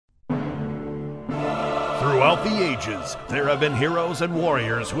Throughout the ages, there have been heroes and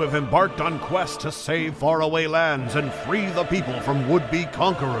warriors who have embarked on quests to save faraway lands and free the people from would-be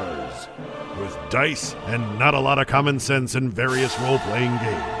conquerors. With dice and not a lot of common sense in various role-playing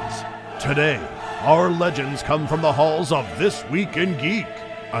games. Today, our legends come from the halls of This Week in Geek.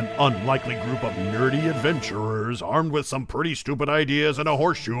 An unlikely group of nerdy adventurers armed with some pretty stupid ideas and a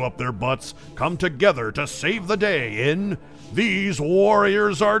horseshoe up their butts come together to save the day in These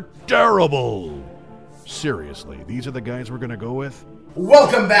Warriors Are Terrible. Seriously, these are the guys we're gonna go with?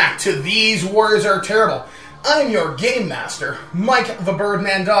 Welcome back to These Warriors Are Terrible. I'm your game master, Mike the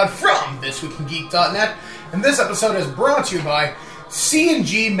Birdman Dodd from ThisWeekInGeek.net, and this episode is brought to you by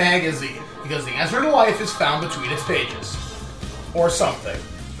C&G Magazine, because the answer to life is found between its pages. Or something.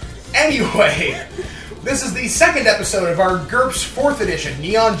 Anyway, this is the second episode of our GURPS 4th edition,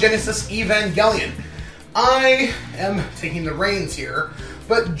 Neon Genesis Evangelion. I am taking the reins here,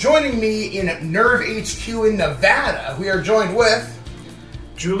 but joining me in Nerve HQ in Nevada, we are joined with...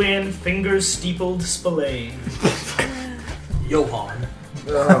 Julian Fingers Steepled Spillane. Johan.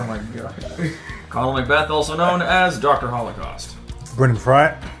 Oh my god. Colin Macbeth, also known as Dr. Holocaust. Brendan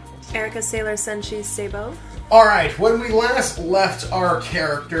Fry. Erica Sailor Senshi Sabo. Alright, when we last left our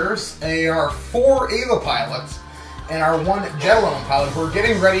characters, our 4 Ava pilots and our 1 Jetalone pilot, we're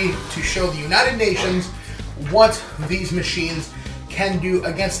getting ready to show the United Nations what these machines can do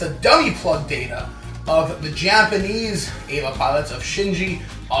against the dummy plug data of the Japanese Ava pilots of Shinji,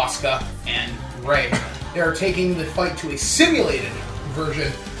 Asuka, and Rei. They are taking the fight to a simulated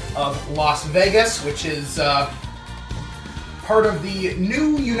version of Las Vegas, which is part of the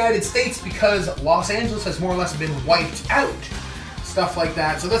new United States because Los Angeles has more or less been wiped out. Stuff like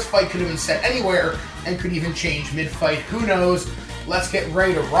that. So this fight could have been set anywhere and could even change mid-fight. Who knows? Let's get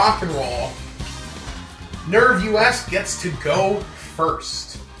ready to rock and roll. Nerve US gets to go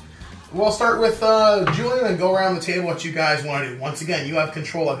first. We'll start with Julian and go around the table what you guys want to do. Once again, you have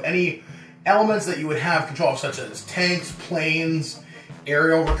control of any elements that you would have control of, such as tanks, planes,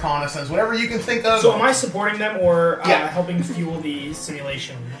 aerial reconnaissance, whatever you can think of. So am I supporting them or Yeah. helping fuel the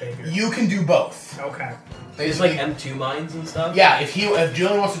simulation behavior? You can do both. Okay. It's like M2 mines and stuff? Yeah, if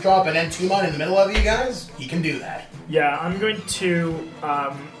Julian wants to drop an N2 mine in the middle of you guys, he can do that. Yeah, I'm going to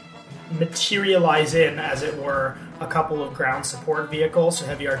materialize in, as it were, a couple of ground support vehicles, so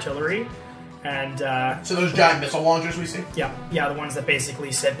heavy artillery. And So those giant missile launchers we see? yeah, the ones that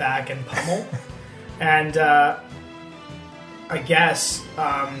basically sit back and pummel. And I guess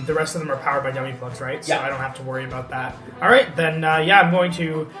the rest of them are powered by dummy plugs, right? So Yeah. I don't have to worry about that. All right, then, I'm going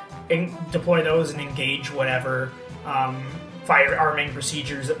to deploy those and engage whatever fire arming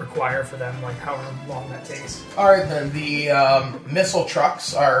procedures that require for them, like however long that takes. Alright then, the missile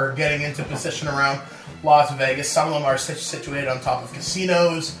trucks are getting into position around Las Vegas. Some of them are situated on top of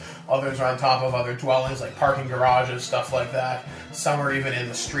casinos, others are on top of other dwellings like parking garages, stuff like that. Some are even in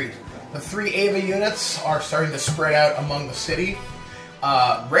the street. The 3 Ava units are starting to spread out among the city.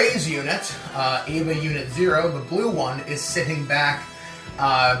 Rei's unit, Ava Unit 0, the blue one, is sitting back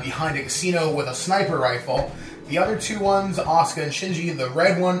behind a casino with a sniper rifle. The other 2 ones, Asuka and Shinji, the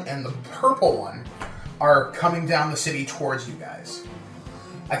red one and the purple one, are coming down the city towards you guys.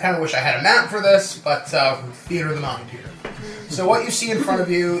 I kind of wish I had a map for this, but theater of the mind here. So what you see in front of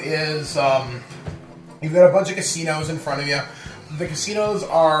you is you've got a bunch of casinos in front of you. The casinos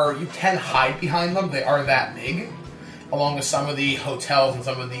are, you can hide behind them, they are that big. Along with some of the hotels and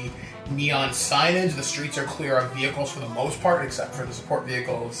some of the neon signage, the streets are clear of vehicles for the most part, except for the support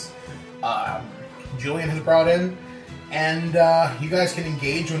vehicles Julian has brought in. And you guys can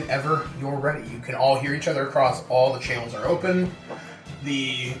engage whenever you're ready. You can all hear each other across all the channels are open.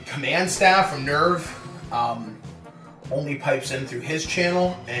 The command staff from Nerve only pipes in through his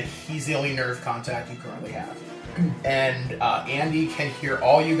channel, and he's the only Nerve contact you currently have. And Andy can hear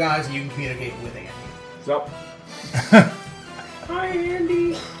all you guys, and you can communicate with Andy. So, Hi,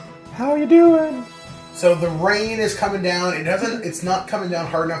 Andy. How you doing? So the rain is coming down. It's not coming down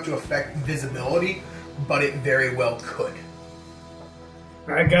hard enough to affect visibility, but it very well could.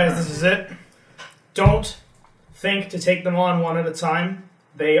 All right, guys, this is it. Don't think to take them on one at a time.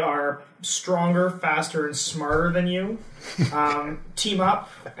 They are stronger, faster, and smarter than you. Team up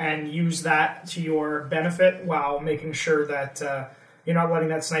and use that to your benefit while making sure that you're not letting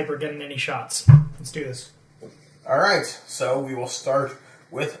that sniper get in any shots. Let's do this. Alright, so we will start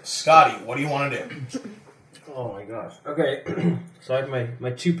with Scotty. What do you want to do? oh my gosh. Okay, so I have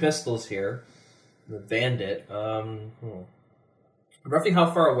my 2 pistols here. The Bandit. Roughly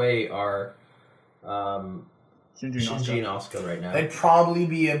how far away are Shinji and Asuka right now? They'd probably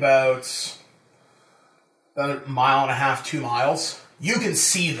be about a mile and a half, 2 miles. You can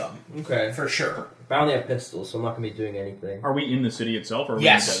see them Okay. for sure. But I only have pistols, so I'm not going to be doing anything. Are we in the city itself? Or are we in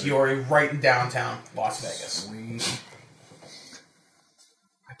the Yes, desert? you're right in downtown Las Vegas.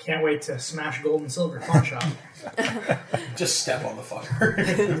 I can't wait to smash gold and silver pawn shop. Just step on the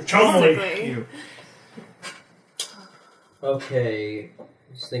fucker. Totally. Basically. Okay.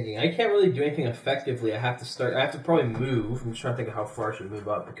 Just thinking, I can't really do anything effectively. I have to probably move. I'm just trying to think of how far I should move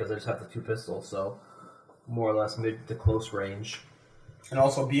up because I just have the 2 pistols, so more or less mid to close range. And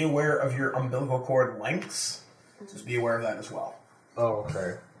also be aware of your umbilical cord lengths. Just be aware of that as well. Oh,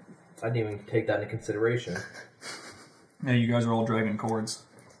 okay. I didn't even take that into consideration. Yeah, you guys are all dragging cords.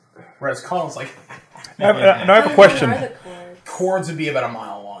 Whereas Colin's like, I have a question. Where are the cords? cords would be about a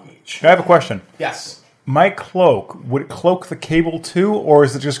mile long each. I have a question. Yes. My cloak, would it cloak the cable too, or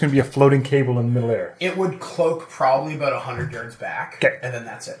is it just going to be a floating cable in the middle air? It would cloak probably about 100 yards back, Okay. and then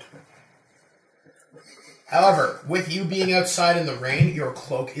that's it. However, with you being outside in the rain, your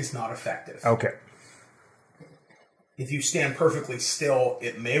cloak is not effective. Okay. If you stand perfectly still,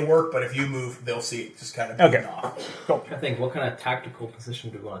 it may work, but if you move, they'll see it just kind of beating Okay. off. Cool. I think, what kind of tactical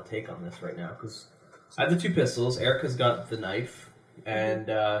position do we want to take on this right now? Because I have the 2 pistols, Erica's got the knife, and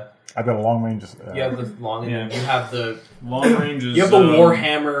I've got a long range. you have the long, and then you have the Long range is... you have the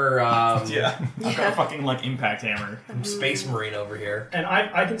Warhammer Yeah. I've got a fucking, impact hammer. Space Marine over here. And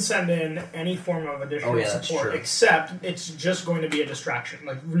I can send in any form of additional Oh, yeah, that's support, true. except it's just going to be a distraction.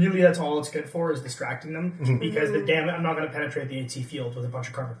 Like, really, that's all it's good for, is distracting them. Because the damn it, I'm not going to penetrate the AT field with a bunch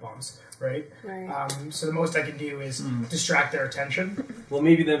of carpet bombs, right? Right. So the most I can do is distract their attention. Well,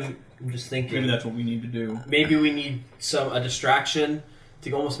 maybe then, I'm just thinking, Maybe that's what we need to do. maybe we need a distraction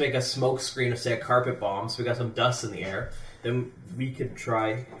to almost make a smoke screen of, say, a carpet bomb, so we got some dust in the air. Then we could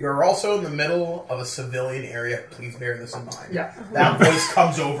try... You're also in the middle of a civilian area. Please bear this in mind. Yeah. That voice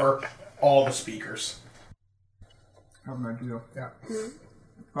comes over all the speakers. Have an idea. Yeah.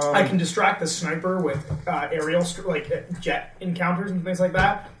 Um, I can distract the sniper with aerial, jet encounters and things like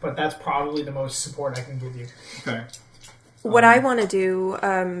that, but that's probably the most support I can give you. Okay. What I want to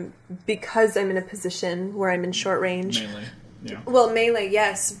do, because I'm in a position where I'm in short range. Melee. Yeah. Well, melee,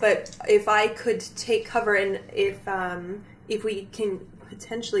 yes, but if I could take cover and if we can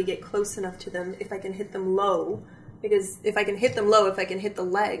potentially get close enough to them, if I can hit them low, because if I can hit them low, if I can hit the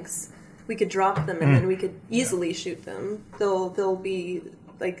legs, we could drop them and then we could easily shoot them. They'll be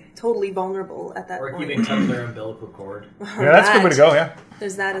like totally vulnerable at that Or point. keeping touch their umbilical cord. Yeah, that's a good way to go, yeah.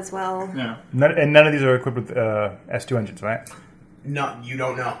 There's that as well. Yeah. And none of these are equipped with S2 engines, right? No, you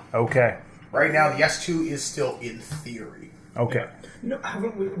don't know. Okay. Right now, the S2 is still in theory. Okay. No,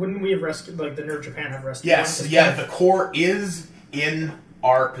 wouldn't we have rescued, like, the Nerve Japan have rescued Yes, one? yeah, the core is in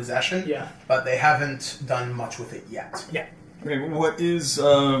our possession, Yeah. but they haven't done much with it yet. Yeah. Okay, what is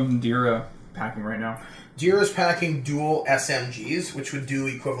Dira packing right now? Deer is packing dual SMGs, which would do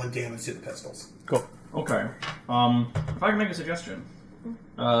equivalent damage to the pistols. Cool. Okay. If I can make a suggestion,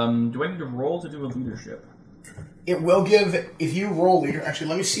 do I need to roll to do a leadership? It will give, if you roll leader, actually,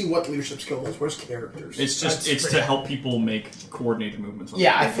 let me see what leadership skill is. Where's characters? It's just, That's it's pretty- to help people make coordinated movements.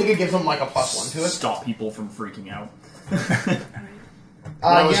 Yeah, I think it gives them like a +1 to it. Stop people from freaking out.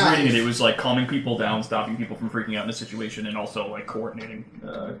 When I was reading it was like calming people down, stopping people from freaking out in a situation, and also like coordinating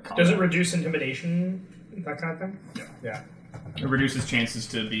combat. Does it reduce intimidation, that kind of thing? Yeah. It reduces chances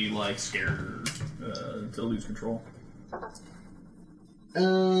to be like scared or to lose control. I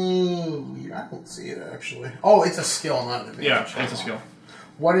don't see it actually. Oh, it's a skill, not an advantage. Yeah, it's a skill.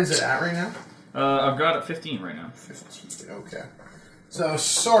 What is it at right now? I've got it 15 right now. 15. Okay. So,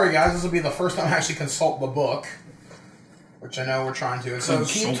 sorry guys, this will be the first time I actually consult the book, which I know we're trying to. So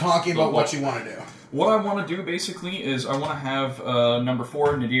keep Consult talking the about what book. you want to do. What I want to do basically is I want to have number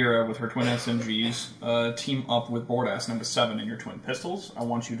 4 Nadira with her twin SMGs team up with Bordas number 7 in your twin pistols. I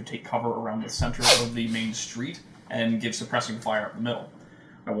want you to take cover around the center of the main street and give suppressing fire up the middle.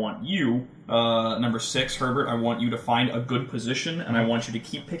 I want you, number 6 Herbert, I want you to find a good position and I want you to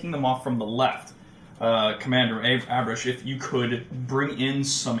keep picking them off from the left. Commander Abrish, if you could bring in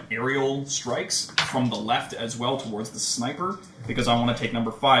some aerial strikes from the left as well towards the sniper, because I want to take number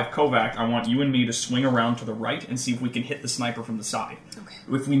 5, Kovac. I want you and me to swing around to the right and see if we can hit the sniper from the side. Okay.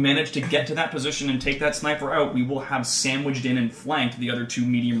 If we manage to get to that position and take that sniper out, we will have sandwiched in and flanked the other 2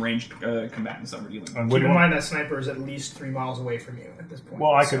 medium-range combatants that we're dealing with. And Keep in mind that sniper is at least 3 miles away from you at this point.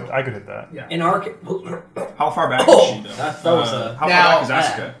 Well, I so- could hit that. Yeah. In our... How far back is she, though? That was a... How Now- far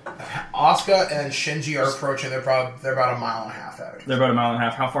back is Asuka? Asuka and Shinji are approaching. They're about a mile and a half out. They're about a mile and a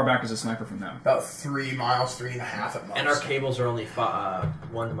half. How far back is the sniper from them? About 3 miles, 3.5 at most. And our cables are only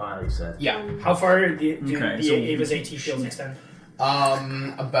 1 mile, you said. Yeah. How far do Okay, the so- Ava's AT fields extend?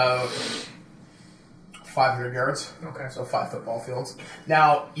 About 500 yards. Okay. So 5 football fields.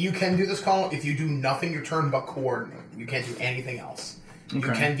 Now, you can do this call if you do nothing your turn but coordinate. You can't do anything else. You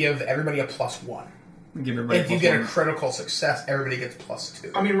Okay. can give everybody a +1. Give everybody If you plus get a one. critical success, everybody gets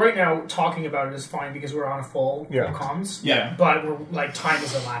 +2. I mean, right now, talking about it is fine because we're on a full Yeah. comms. Yeah. But we're like time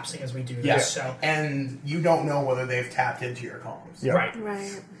is elapsing as we do Yeah. this. So And you don't know whether they've tapped into your comms. Yeah. right.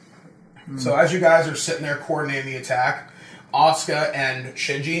 Right. So as you guys are sitting there coordinating the attack, Asuka and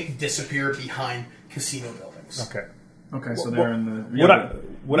Shinji disappear behind casino buildings. Okay. Okay, so they're in the.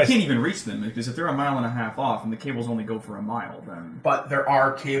 What we I can't even reach them because if they're a mile and a half off and the cables only go for a mile, then But there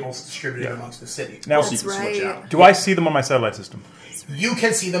are cables distributed amongst the city. now so you can That's switch right. out. do I see them on my satellite system? You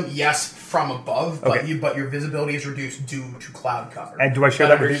can see them, yes, from above, but Okay. but your visibility is reduced due to cloud cover. And do I share but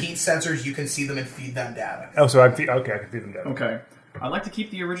that under with you? heat sensors, you can see them and feed them data. Oh, so okay, I can feed them down. Okay. I'd like to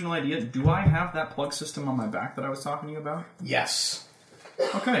keep the original idea. Do I have that plug system on my back that I was talking to you about? Yes.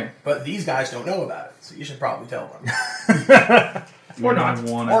 Okay. But these guys don't know about it, so you should probably tell them. Or not. I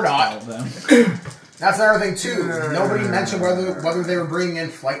wanna Or not. tell them. That's another thing, too. Nobody mentioned whether they were bringing in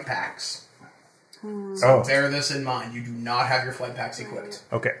flight packs. Oh, Bear this in mind. You do not have your flight packs equipped.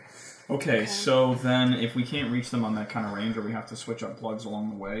 okay. Okay, so then if we can't reach them on that kind of range or we have to switch up plugs along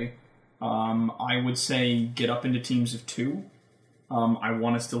the way, I would say get up into teams of 2. I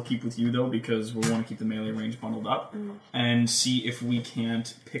want to still keep with you, though, because we want to keep the melee range bundled up, and see if we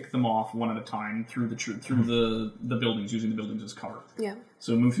can't pick them off one at a time through the buildings, using the buildings as cover. Yeah.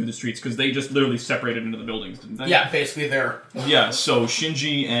 So move through the streets, because they just literally separated into the buildings, didn't they? Yeah, basically they're... Yeah, so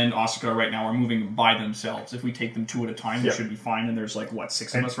Shinji and Asuka right now are moving by themselves. If we take them 2 at a time, we Yeah. should be fine, and there's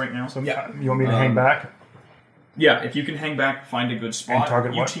 6 of us right now. So Yeah. you want me to hang back? Yeah, if you can hang back, find a good spot. And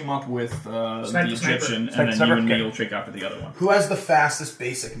target you what? team up with the Sniper. Egyptian, Sniper. and then you and Okay. me will take after the other one. Who has the fastest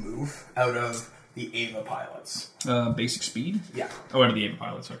basic move out of the Ava pilots? Basic speed? Yeah. Oh, out of the Ava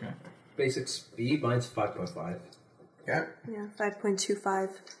pilots, okay. Basic speed, mine's 5.5. Okay. Yeah. 5.25.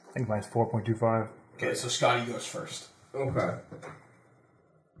 I think mine's 4.25. Okay, so Scotty goes first. Okay.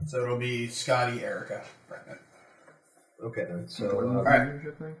 So it'll be Scotty, Erica, Brendan. Okay then. So Alright.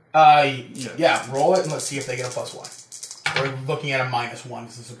 Yeah, roll it and let's see if they get a +1. We're looking at a -1.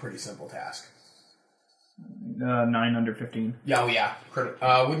 This is a pretty simple task. 9 under 15. Yeah, oh yeah.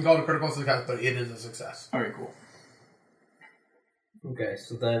 Wouldn't call it a critical success, but it is a success. Okay, cool. okay,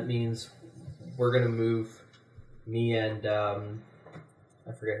 so that means we're gonna move me and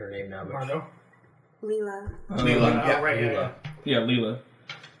I forget her name now, but Margot. Leela. Leela, yeah. Right. Leela. Yeah, Leela.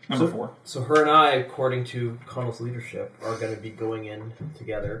 Number 4. So her and I, according to Connell's leadership, are going to be going in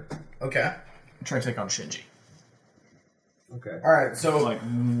together. Okay. Try to take on Shinji. Okay. Alright, so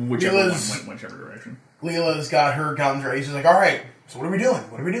Whichever Leela's- one went whichever direction. Leela's got her guns raised. She's like, alright, so what are we doing?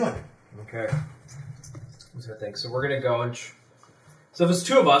 What are we doing? Okay. What's that thing? So we're gonna go and. So if it's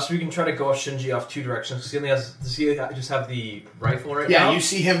 2 of us, we can try to go Shinji off 2 directions. Because he only has. Does he just have the rifle right Yeah, now? you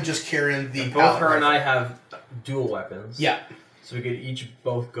see him just carrying the And pallet both her and rifle. I have dual weapons. Yeah. So we could each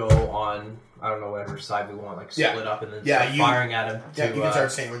both go on. I don't know whatever side we want, like Yeah. split up and then Yeah, start you- firing at him. Yeah, to, you can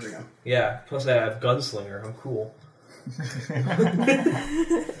start sandwiching him. Yeah. Plus I have gunslinger. I'm cool.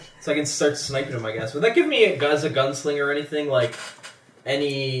 So I can start sniping him, I guess. Would that give me, as a gunslinger or anything, like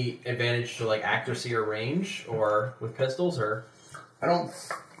any advantage to like accuracy or range, or with pistols, or? I don't...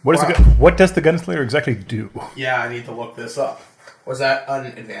 What does the gunslinger exactly do? Yeah, I need to look this up. Was that an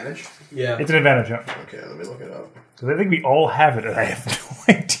advantage? Yeah. It's an advantage, yeah. Okay, let me look it up. Because I think we all have it, and I have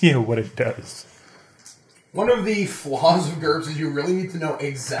no idea what it does. One of the flaws of GURPS is you really need to know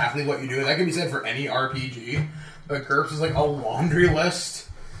exactly what you do. That can be said for any RPG, but GURPS is like a laundry list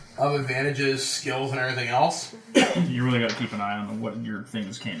of advantages, skills, and everything else. You really got to keep an eye on what your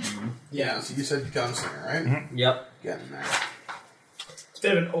things can do. Yeah, so you said gunslinger, right? Yep. Getting there. It's a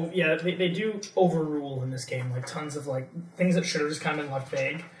bit of an they do overrule in this game, like tons of like things that should have just kind of been left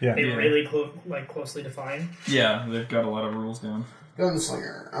vague. Yeah. They Yeah. really closely define. Yeah, they've got a lot of rules down.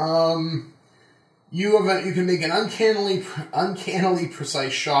 Gunslinger. You can make an uncannily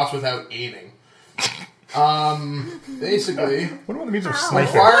precise shots without aiming. Basically, What about the means of by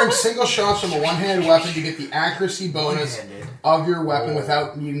sniping? firing single shots from a one-handed weapon, you get the accuracy bonus One-handed. of your weapon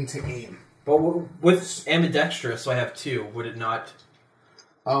without needing to aim. But with ambidextrous, so I have 2. Would it not?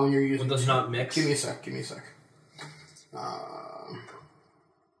 Oh, when you're using... Would those not mix? Give me a sec.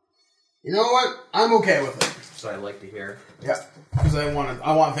 You know what? I'm okay with it. So I like to hear. Yeah, because I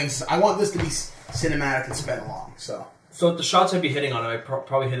want this to be cinematic and sped along. So So the shots I'd be hitting on him, I'd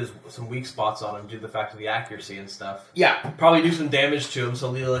probably hit some weak spots on him due to the fact of the accuracy and stuff. yeah, Probably do some damage to him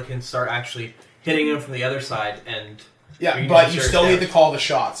so Leela can start actually hitting him from the other side and... yeah, can but use you your still need damage. to call the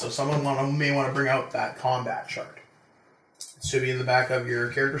shot. So someone may want to bring out that combat chart. It should be in the back of your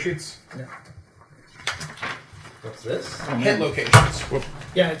character sheets. Yeah. What's this? Hit locations.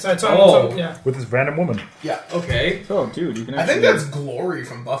 Yeah, it's on. Oh. Yeah. With this random woman. Yeah. Okay. Oh, dude, you can I actually... think that's Glory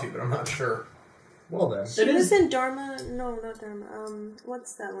from Buffy, but I'm not sure. Well then. She was in Dharma. No, not Dharma.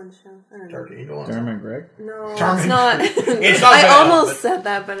 What's that one show? I don't know. Dark Angel. Dharma and Greg? No, Dharma. it's not. It's not I bad, almost but- said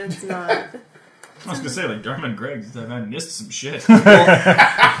that, but it's not. I was gonna say, like, Dharma and Greg, I missed some shit.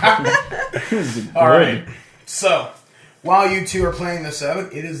 All right. So, while you two are playing this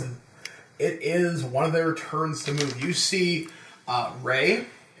out, it is one of their turns to move. You see Ray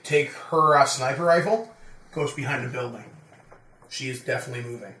take her sniper rifle, goes behind a building. She is definitely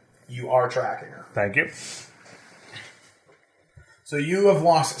moving. You are tracking her. Thank you. So you have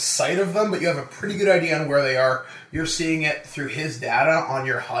lost sight of them, but you have a pretty good idea on where they are. You're seeing it through his data on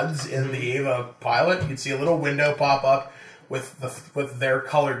your HUDs in the Ava pilot. You can see a little window pop up with their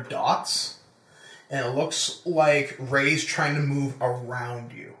colored dots. And it looks like Ray's trying to move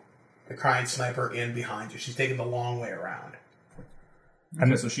around you. The crying sniper in behind you. She's taking the long way around.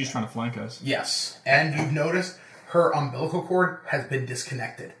 Okay, so she's trying to flank us. Yes. And you've noticed her umbilical cord has been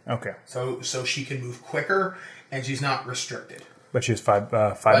disconnected. Okay. So she can move quicker, and she's not restricted. But she has five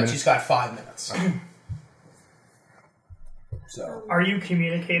But minutes. she's got 5 minutes. So Are you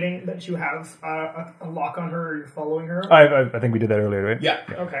communicating that you have a lock on her or you're following her? I think we did that earlier, right? yeah.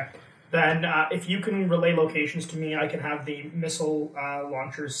 Okay. Then if you can relay locations to me, I can have the missile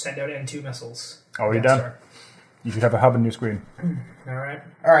launchers send out N2 missiles. Already Yes, done. sir. You should have a hub on your screen. All right.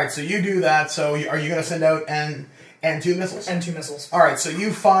 All right, so you do that. So are you going to send out N2 missiles? N2 missiles. All right, so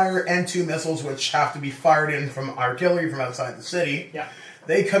you fire N2 missiles, which have to be fired in from artillery from outside the city. Yeah.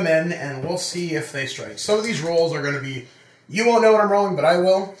 They come in, and we'll see if they strike. Some of these rolls are going to be... You won't know what I'm rolling, but I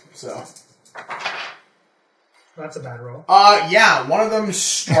will. So, That's a bad roll. yeah, one of them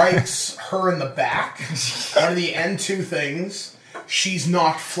strikes her in the back. One of the N2 things. She's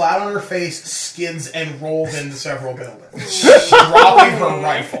knocked flat on her face, skids, and rolls into several buildings, dropping her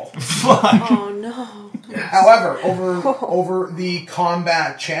rifle. Oh no. However, over the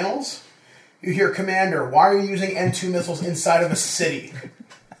combat channels, you hear, Commander, why are you using N2 missiles inside of a city?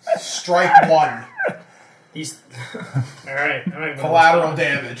 Strike one. He's all right. Collateral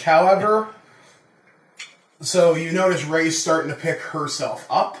damage. However, so you notice Ray's starting to pick herself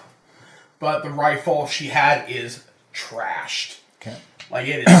up, but the rifle she had is trashed. Okay. Like,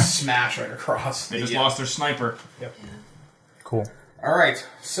 it is smashed right across. They just lost their sniper. Yep. Cool. All right,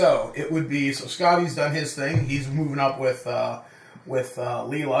 so it would be, so Scotty's done his thing. He's moving up with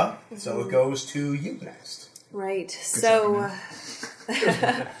Leela, so it goes to you next. Right. So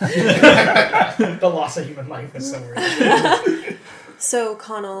The loss of human life is so weird. So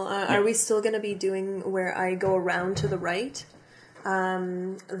Connell, are we still going to be doing where I go around to the right?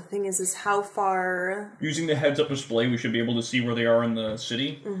 The thing is how far... Using the heads-up display, we should be able to see where they are in the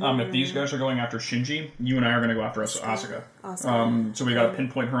city. If these guys are going after Shinji, you and I are going to go after Asuka. Awesome. So we got to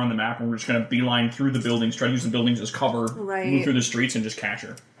pinpoint her on the map, and we're just going to beeline through the buildings, try to use the buildings as cover, Right. move through the streets, and just catch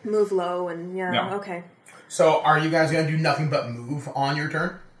her. Move low and Yeah. okay. So are you guys going to do nothing but move on your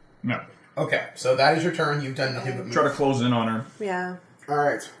turn? No. Okay, so that is your turn. You've done nothing but move. Try to close in on her, Yeah. All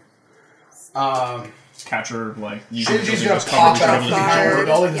right. catch her, like... Shinji's going to pop out to behind guard. the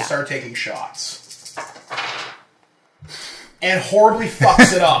building and Yeah. start taking shots. And horribly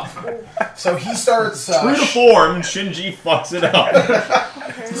fucks it up. So he starts... 3 to 4, and Shinji fucks it up.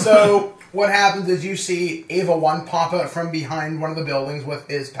 So what happens is you see Ava 1 pop out from behind one of the buildings with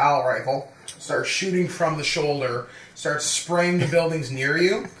his PAL rifle, starts shooting from the shoulder, starts spraying the buildings near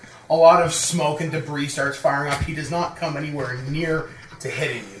you. A lot of smoke and debris starts firing up. He does not come anywhere near to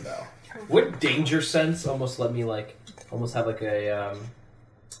hitting you, though. Would danger sense almost let me almost have like a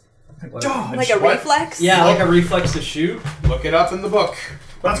Dodge! Like a What? reflex? yeah, like a reflex to shoot? Look it up in the book.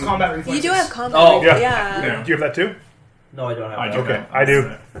 That's combat reflexes. You do have combat. Oh, yeah. Do you have that too? No, I don't have I that. do. Okay, I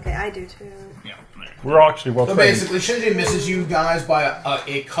do. Okay, I do too. Yeah. We're all actually well So trained. basically, Shinji misses you guys by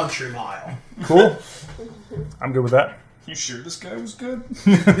a country mile. Cool. I'm good with that. You sure this guy was good?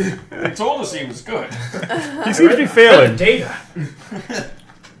 They told us he was good. He seems to be The failing. data.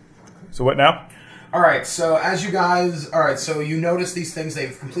 So what now? Alright, so as you guys... Alright, so you notice these things,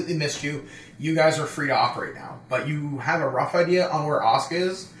 they've completely missed you. You guys are free to operate now. But you have a rough idea on where Asuka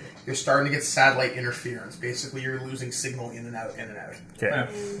is. You're starting to get satellite interference. Basically, you're losing signal in and out, in and out. Okay.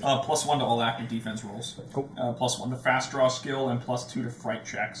 +1 to all active defense rolls. Cool. +1 to fast draw skill, and +2 to fright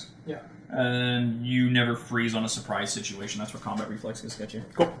checks. Yeah. And you never freeze on a surprise situation. That's where combat reflex gets get you.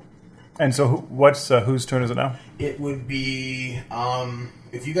 Cool. And so whose turn is it now? It would be...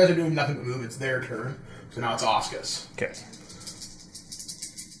 if you guys are doing nothing but move, it's their turn. So now it's Asuka's. Okay.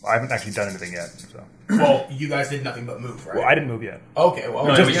 I haven't actually done anything yet. So. Well, you guys did nothing but move, right? Well, I didn't move yet. Okay, well,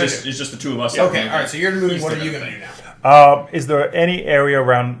 No, what are you it's gonna just the two of us. do? Okay, all right. So you're moving. What are you going to do now? Is there any area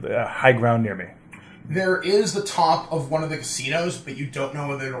around high ground near me? There is the top of one of the casinos, but you don't know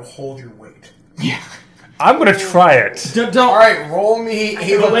whether it'll hold your weight. Yeah. I'm going to try it. All right, roll me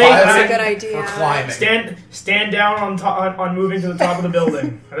Ava Wait, Pilot that's a good idea. for climbing. Stand down on moving to the top of the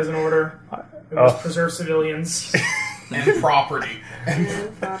building. That is an order. We must preserve civilians. And property.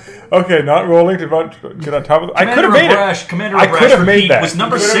 Okay, not rolling to get on top of. I could have made it. Commander I could have made that. Was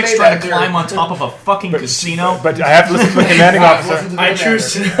number You could've 6 made trying that, to climb dude. on top of a fucking casino? But I have to listen to the commanding officer. Listen to the I commander.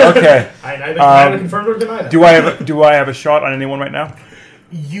 choose to. Okay. I neither confirmed or denied that. Do I have a shot on anyone right now?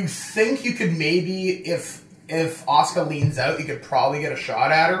 You think you could maybe, if Asuka leans out, you could probably get a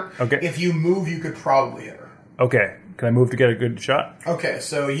shot at her. Okay. If you move, you could probably hit her. Okay. Can I move to get a good shot? Okay,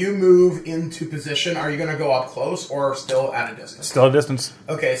 so you move into position. Are you going to go up close or still at a distance? Still a distance.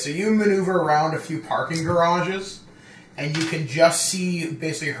 Okay, so you maneuver around a few parking garages, and you can just see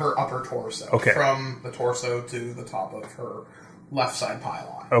basically her upper torso. Okay. From the torso to the top of her left side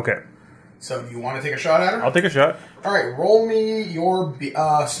pylon. Okay. So do you want to take a shot at her? I'll take a shot. All right, roll me your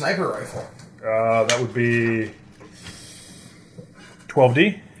sniper rifle. That would be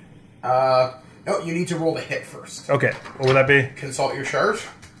 12D. No, you need to roll the hit first. Okay. What would that be? Consult your charge,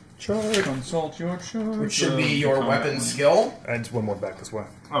 Consult your charge. which should be your weapon skill. And just one more back this way.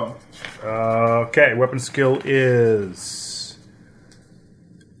 Oh. Okay. Weapon skill is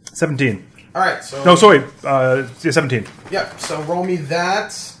 17. All right, so No, sorry. 17. Yep. So roll me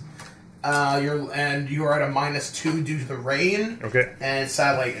that. You are at a -2 due to the rain. Okay. And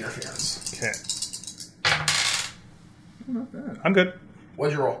satellite interference. Okay. I'm good.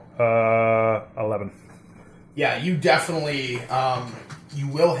 What'd you roll? 11. Yeah, you definitely you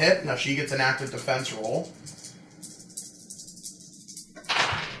will hit. Now she gets an active defense roll.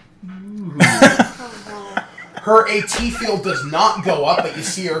 Her AT field does not go up, but you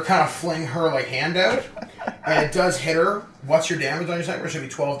see her kind of fling her hand out, and it does hit her. What's your damage on your sniper? It should be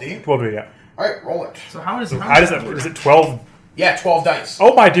 12D. 12D, yeah. All right, roll it. So how does that? Is it 12? Yeah, 12 dice.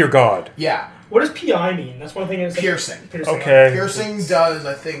 Oh my dear God. Yeah, What does PI mean? That's one thing. piercing. Okay. Piercing does,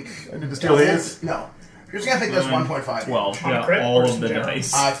 I think. I need to steal these. No, piercing I think does 1.5. 12. On a Yeah, crit all or of the general?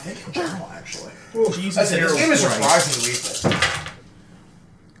 dice. I think in general, actually. Jesus, Listen, this game is Christ. surprisingly lethal.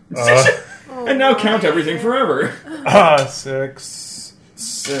 And now count everything forever. 6,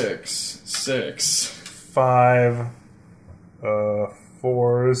 6. 5,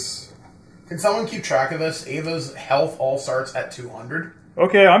 4s. Can someone keep track of this? Ava's health all starts at 200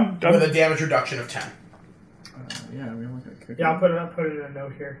 Okay, I'm with a damage reduction of 10. Yeah, we only got cookie. Yeah, I'll put it in a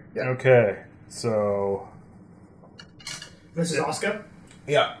note here. Okay, so This is Asuka.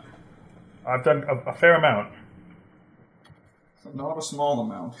 Yeah. I've done a fair amount. Not a small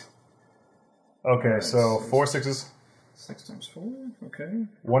amount. Okay, so 4 6s, 6 times 4. Okay.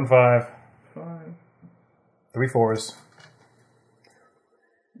 1 5, 5. 3 4s,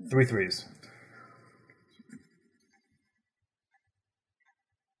 3 3s.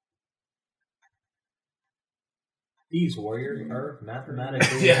 These warriors are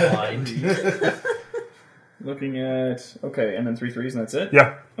mathematically Yeah. inclined. Looking at... Okay, and then 3 3s and that's it?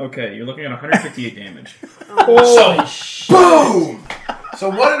 Yeah. Okay, you're looking at 158 damage. Boom! So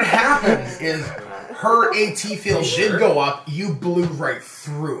what had happened is her AT field did go up. You blew right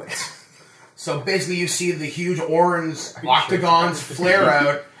through it. So basically you see the huge orange octagons flare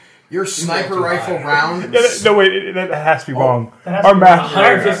out. Your sniper rifle round... No, wait, that has to be wrong. has Our to be math.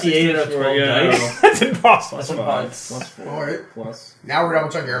 158 out of 12 Yeah. dice. That's impossible. That's Plus 4. Alright. Plus... Now we're double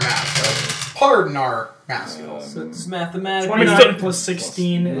checking our math. So pardon our math skills. So it's mathematically 29 plus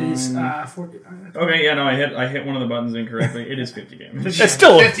 16 is 40. Okay, yeah, no, I hit one of the buttons incorrectly. It is 50 damage. It's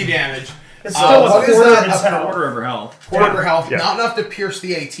still 50 damage. It's still what a is quarter that? of his A health. Quarter of her health. Quarter of her health, Yeah. not enough to pierce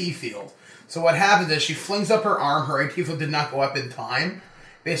the AT field. So what happens is she flings up her arm, her AT field did not go up in time.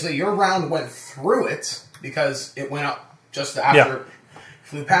 Basically, your round went through it because it went up just after Yeah. it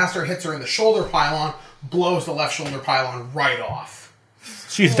flew past her, hits her in the shoulder pylon, blows the left shoulder pylon right off.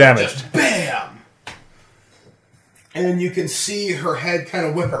 She's damaged. Just BAM! And then you can see her head kind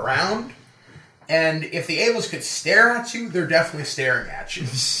of whip around. And if the Avas could stare at you, they're definitely staring at you.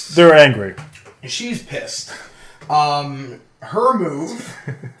 They're angry. And she's pissed. Her move,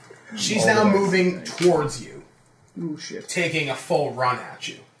 she's now moving towards you, Ooh, shit. taking a full run at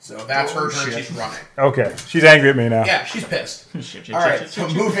you. So that's her turn. shit. She's running. Okay, she's angry at me now. Yeah, she's pissed. Shit, All right, so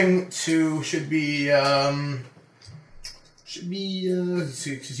moving to should be let's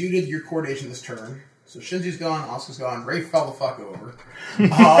see, because you did your coordination this turn. So Shinzi's gone, Asuka's gone, Ray fell the fuck over.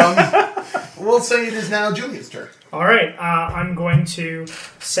 We'll say it is now Julia's turn. All right, I'm going to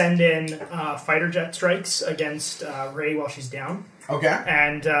send in fighter jet strikes against Ray while she's down. Okay.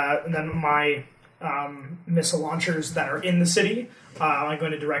 And then my missile launchers that are in the city, I'm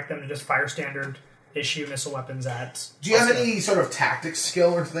going to direct them to just fire standard issue missile weapons at... Do you have any sort of tactics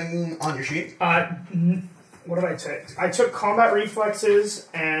skill or thing on your sheet? What did I take? I took combat reflexes,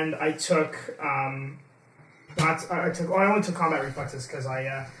 and I took... I only took combat reflexes because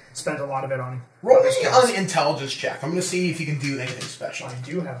I spent a lot of it on... Roll me on an intelligence check. I'm going to see if you can do anything special. I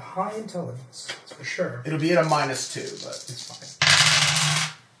do have high intelligence, that's for sure. It'll be at a -2, but it's fine.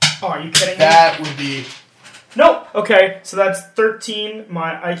 Oh, are you kidding me? That would be... Nope. Okay, so that's 13.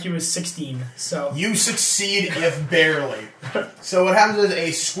 My IQ is 16. So You succeed, if barely. So what happens is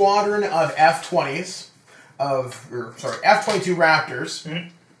a squadron of F-20s, F-22 Raptors,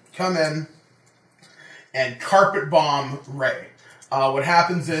 come in and carpet bomb Ray. What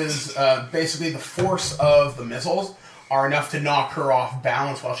happens is basically the force of the missiles are enough to knock her off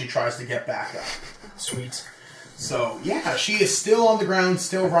balance while she tries to get back up. sweet. So yeah, she is still on the ground,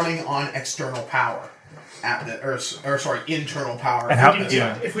 still running on external power. Internal power. And how-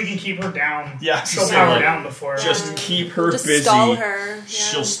 If we can keep her down, Yeah, she'll so, power like, down before. Just keep her Just busy. stall her. Yeah.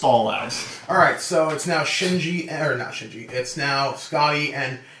 She'll stall out. Alright, so it's now it's now Scotty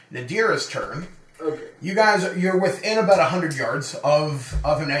and Nadira's turn. Okay. You guys, you're within about 100 yards of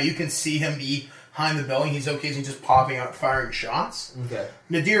him now. You can see him behind the building. He's occasionally just popping out, firing shots. Okay.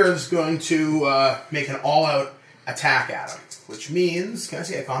 Nadira's going to make an all-out attack at him, which means... Can I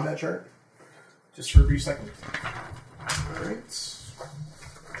see a combat chart? Just for a brief second. Alright.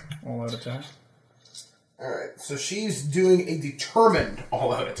 All out attack. Alright, so she's doing a determined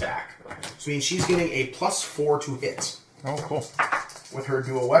all-out attack. So means she's getting a +4 to hit. Oh, cool. With her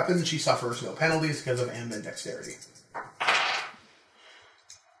dual weapon, she suffers no penalties because of admin dexterity.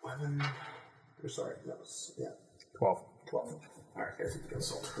 11... Sorry, that was... Yeah. 12. 12. Alright, guys, we can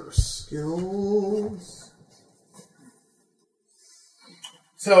consult her skills.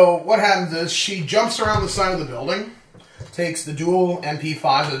 So, what happens is, she jumps around the side of the building, takes the dual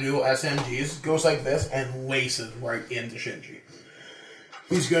MP5s, the dual SMGs, goes like this, and laces right into Shinji.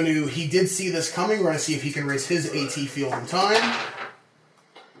 He did see this coming, we're going to see if he can raise his AT field in time.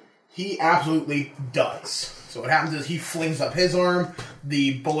 He absolutely does. So what happens is he flings up his arm,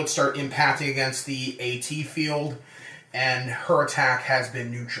 the bullets start impacting against the AT field, and her attack has been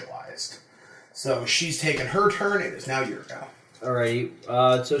neutralized. So she's taken her turn, it is now your go. Alright,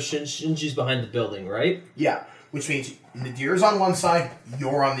 so Shinji's behind the building, right? Yeah, which means Nadir's on one side,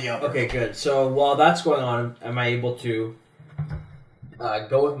 you're on the other. Okay, good. So while that's going on, am I able to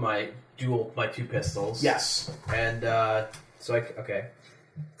go with my two pistols? Yes. And, okay.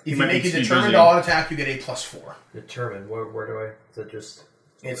 If you might make be a too determined busy. all attack, you get a +4. Determined. Where do I... Is that just...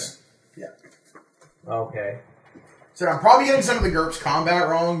 Yeah. Okay. So I'm probably getting some of the GURPS combat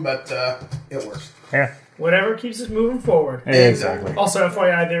wrong, but it works. Yeah. Whatever keeps us moving forward. Exactly. Also,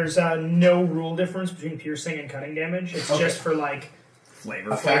 FYI, there's no rule difference between piercing and cutting damage. It's just for, like, Flavor.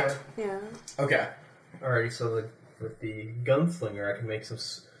 Effect. Yeah. Okay. Alrighty, so with the gunslinger, I can make some...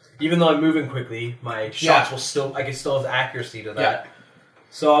 Even though I'm moving quickly, my shots will still... I can still have accuracy to that. Yeah.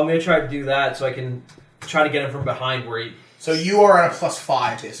 So I'm going to try to do that so I can try to get him from behind where he... So you are at a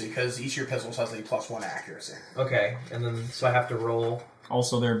 +5, basically, because each of your pistols has a +1 accuracy. Okay, and then... So I have to roll...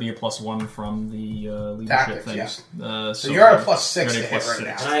 Also, there'd be a +1 from the leadership Tactics, things. yeah. So you're at a +6 you're to at a hit right +6.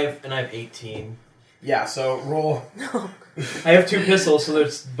 now. And I have 18. Yeah, so roll... I have two pistols, so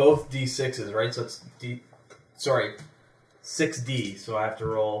there's both D6s, right? So it's 6D, so I have to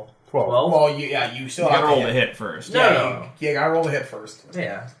roll 12? Well, you still You have gotta to roll the hit first. No, Yeah, no. you gotta roll the hit first.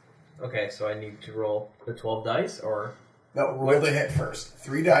 Yeah. Okay, so I need to roll the 12 dice, or... No, roll the hit first.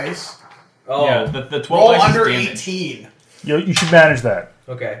 3 dice. Oh, Yeah, the 12 Roll dice under is damage. 18. You should manage that.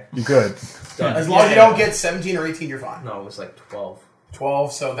 okay. You're good. Done. As long as you don't get 17 or 18, you're fine. No, it was like 12.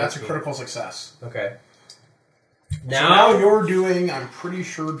 12, so that's a 13. critical success. Okay. So Now... now you're doing, I'm pretty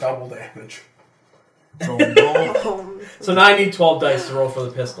sure, double damage. So roll. So now I need 12 dice to roll for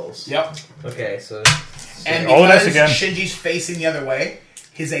the pistols. Yep. Okay, so... And Roll the dice because again. Shinji's facing the other way,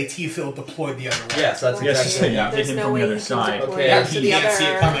 his AT field deployed the other way. Yes, that's Yes, exactly... yeah. Hit There's him no from way the other you can side. deploy Okay. it Yeah, to he the can't other. see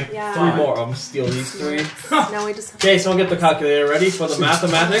it coming. Yeah. 3 more. I'm gonna steal these 3. Now we just. Okay, so I'll get the calculator ready for the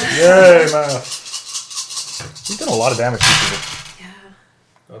mathematics. Yay, math. You've done a lot of damage to people.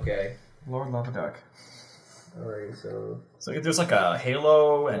 Yeah. Okay. Lord Lavaduck. Alright, so... So there's like a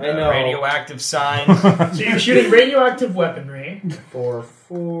halo and I a know. radioactive sign. So you're shooting radioactive weaponry. 4,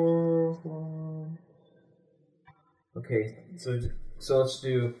 1... Okay, so let's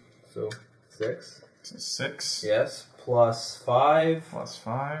do... So, 6. 6 Yes. Plus 5. plus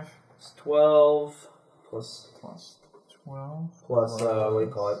 5. It's 12. Plus 12. what do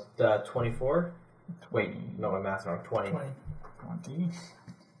you call it? 24? Wait, no, my math's wrong. 20. 20.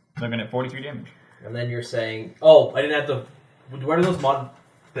 Looking at 43 damage. And then you're saying, oh, I didn't have to. What are those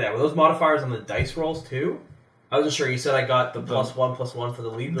were those modifiers on the dice rolls too? I wasn't sure. You said I got the +1/+1 for the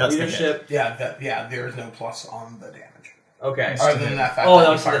leadership. Yeah, there is no plus on the damage. Okay. Other than that fact. Oh, that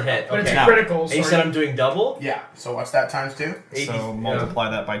was the hit. But Okay. it's critical. And you said I'm doing double? Yeah. So what's that times 2? So multiply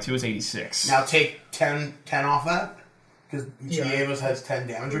that by 2 is 86. Now take 10 off that. Because each of us has 10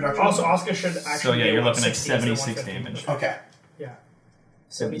 damage reduction. Also, Asuka should actually. So yeah, be you're at looking at 160 instead of 76 150. damage. Okay. Yeah.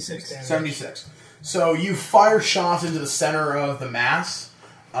 76. damage. 76. So you fire shots into the center of the mass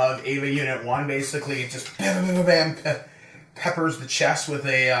of Ava Unit 1. Basically, it just peppers the chest with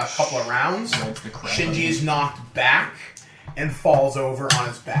a couple of rounds. Shinji is knocked back and falls over on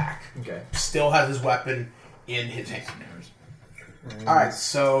his back. Okay. Still has his weapon in his hand. Alright,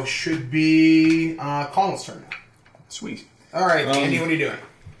 so should be Connell's turn now. Sweet. Alright, Andy, what are you doing?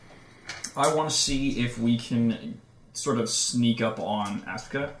 I want to see if we can sort of sneak up on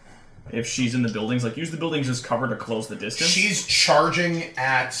Asuka. If she's in the buildings, like use the buildings as cover to close the distance. She's charging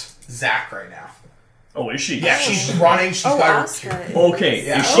at Zach right now. Oh, is she? Yeah, she's running. She's got Asuka. Okay,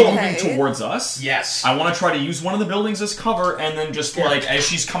 Yeah. is she Okay. moving towards us? Yes. I want to try to use one of the buildings as cover, and then just like as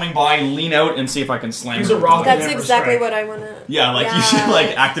she's coming by, lean out and see if I can slam Use her. a rocket That's hammer exactly strike. what I want to. Yeah, like you should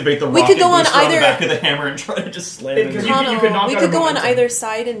like activate the We rocket could go on booster on the either- back of the hammer and try to just slam it. Because in. you could knock We out could a go on momentum. either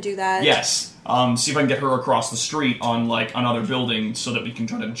side and do that. Yes. See if I can get her across the street on like another building so that we can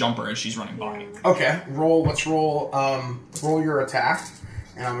try to jump her as she's running by. Okay, let's roll your attack,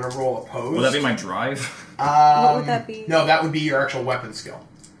 and I'm going to roll opposed. Will that be my drive? What would that be? No, that would be your actual weapon skill.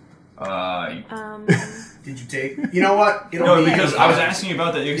 Did you take... You know what? It'll No, be because I was asking you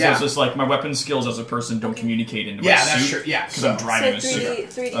about that because Yeah. it's just like my weapon skills as a person don't communicate into my Yeah, suit. that's true. Yeah, Because I'm So driving a suit.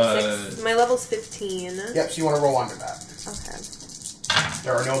 3d6. My level's 15. Yep, so you want to roll under that. Okay.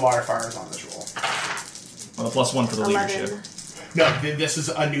 There are no modifiers on this roll. Well, +1 for the 11. leadership. No, this is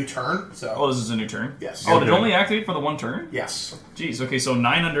a new turn, so... Oh, this is a new turn? Yes. Oh, did it only activate for the one turn? Yes. Jeez, okay, so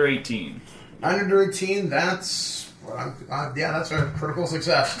 9 under 18. 9 under 18, that's... that's a critical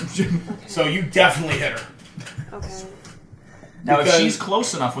success. So you definitely hit her. Okay. Now, if Because- she's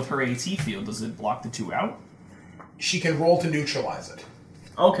close enough with her AT field, does it block the 2 out? She can roll to neutralize it.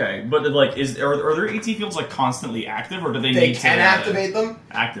 Okay, but like, are their AT fields like constantly active, or do they They need can to activate them.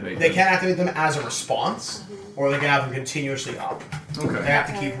 activate? They them? can activate them as a response, or they can have them continuously up. They Okay. have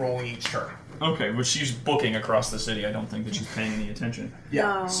to keep rolling each turn. Okay, but she's booking across the city. I don't think that she's paying any attention.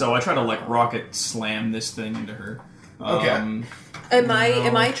 Yeah. No. So I try to like rocket slam this thing into her. Okay. Am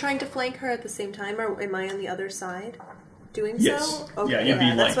I trying to flank her at the same time, or am I on the other side doing Yes. so? Okay, Yeah, you'd be,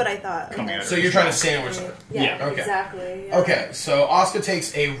 that's like, what I thought. coming Okay. at her. So you're trying to sandwich her. Yeah, Yeah, okay. exactly. Yeah. Okay, so Asuka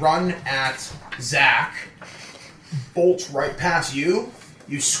takes a run at Zach, bolts right past you.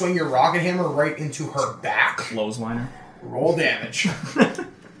 You swing your rocket hammer right into her back. Clothesliner. Roll damage.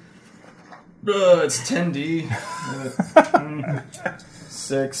 It's 10D.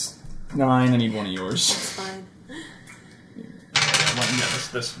 6, 9. I need one of yours. It's fine.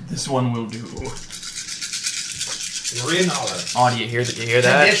 Yeah, this one will do. $3. Oh, do you hear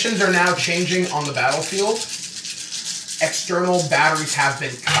that? Conditions are now changing on the battlefield. External batteries have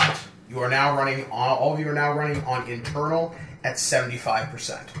been cut. You are now running on. All of you are now running on internal at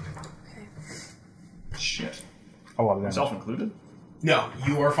 75%. Shit. A lot of them. Myself included? No,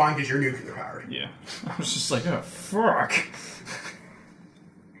 you are fine because you're nuclear powered. Yeah. I was just like, oh, fuck.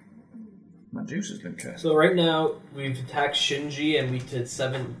 My juice has been cut. So right now, we've attacked Shinji and we did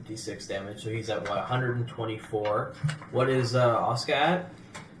 76 damage, so he's at, 124. What is Asuka at?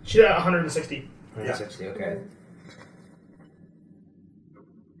 She's at 160. 160, okay.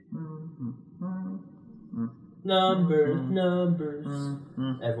 Numbers.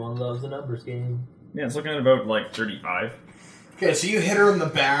 Everyone loves the numbers game. Yeah, it's looking at about, 35. Okay, so you hit her in the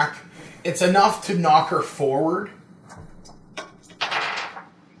back. It's enough to knock her forward,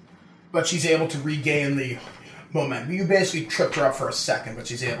 but she's able to regain the momentum. You basically tripped her up for a second, but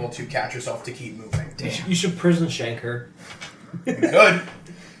she's able to catch herself to keep moving. You should prison shank her. You could.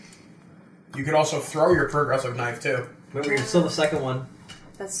 You could also throw your progressive knife, too. Remember, you're still the second one.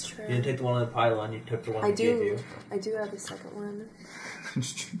 That's true. You didn't take the one on the pylon, you took the one I that gave do. you. I do have the second one.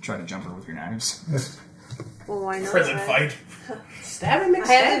 Just try to jump her with your knives. Well, why not? Prison fight. Stab him, I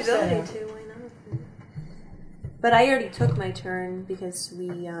have the ability to. Why not? But I already took my turn because we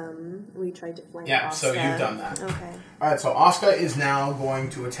tried to flank. Yeah, so Asuka. you've done that. Okay. Alright, so Asuka is now going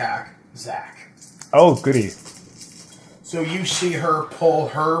to attack Zach. Oh, goody. So you see her pull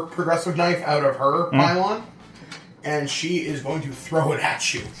her progressive knife out of her pylon and she is going to throw it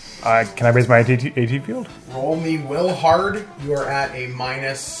at you. Can I raise my AT field? Roll me will hard. You are at a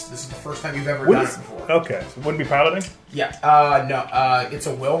minus. This is the first time you've ever done it before. Okay, so it wouldn't be piloting? Yeah. No. It's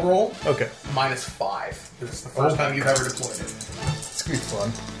a will roll. Okay. Minus 5. This is the first time you've ever deployed it. It's going to be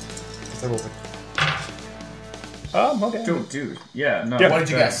fun. Okay. Dude. Yeah, no. Yeah. What did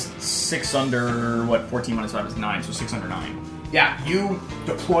you guess? 6 under, 14 minus 5 is 9, so 6 under 9. Yeah, you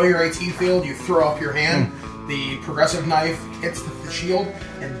deploy your AT field, you throw up your hand, the progressive knife hits the shield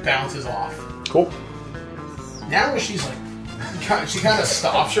and bounces off. Cool. Now she's like, she kind of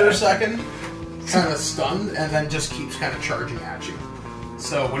stops for a second, kind of stunned, and then just keeps kind of charging at you.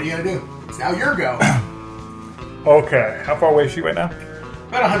 So what are you going to do? It's now your go. Okay, how far away is she right now?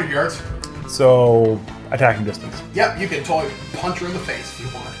 About 100 yards. So, attacking distance. Yep, you can totally punch her in the face if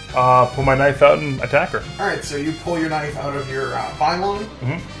you want. Pull my knife out and attack her. Alright, so you pull your knife out of your bylon,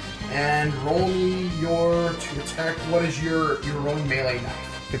 and roll me to attack. What is your rolling melee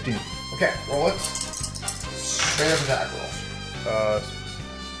knife? 15. Okay, roll it. Straight up attack rolls.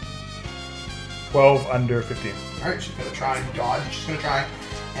 12 under 15. Alright, she's gonna try and dodge. She's gonna try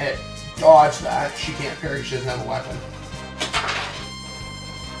and dodge that. She can't parry because she doesn't have a weapon.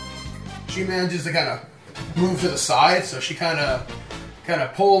 She manages to kind of move to the side, so she kind of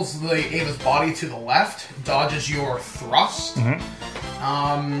pulls Ava's body to the left, dodges your thrust, and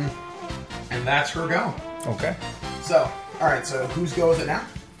that's her go. Okay. So, alright, so whose go is it now?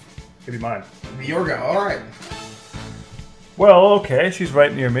 It'd be mine. It'll be your go, alright. Well, okay, she's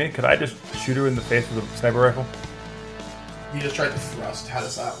right near me. Could I just shoot her in the face with a sniper rifle? You just tried to thrust. How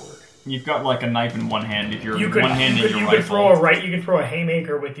does that work? You've got like a knife in one hand if you're You could, one-handed your you rifle. could throw a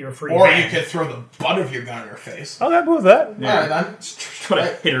haymaker with your free Or hand. you could throw the butt of your gun in her face. Oh, that move that. Alright then. Try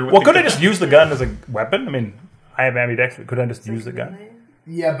to hit her with Well, the could I gun. just use the gun as a weapon? I mean, I have ambidextrous. Could I just use the gun?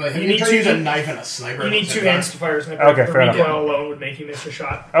 Yeah, but You you need try to use a two- knife and a sniper. You need two hands to fire a sniper. Okay, the fair enough. recoil alone would make you miss a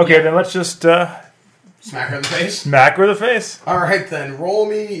shot. Okay, then let's just Smack her in the face. smack her in the face. Alright then, roll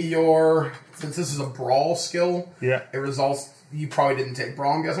me your... Since this is a brawl skill, Yeah. it results... You probably didn't take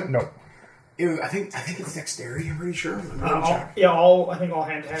brawl, I'm guessing? No. I think it's dexterity, I'm pretty sure. Let me double check. I think all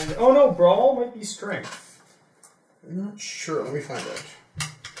hand to hand. Oh no, brawl might be strength. I'm not sure, let me find out.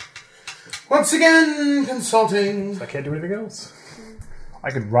 Once again, consulting. I can't do anything else. I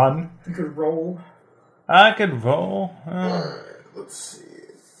could run. You could roll. I could roll. Let's see.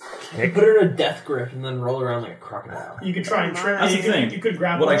 You put her in a death grip and then roll around like a crocodile. You could try and trip. That's you the thing. You could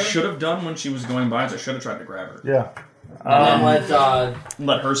grab What I her. should have done when she was going by is I should have tried to grab her. Yeah. And then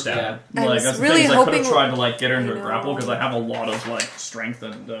Let her stab. Yeah. I Like was that's the really thing. Is I could have hoping- tried to like get her into I a grapple know. because I have a lot of like strength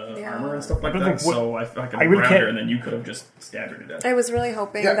and armor and stuff like I that. think what- So I could I have really grabbed can't- her and then you could have just stabbed her to death. I was really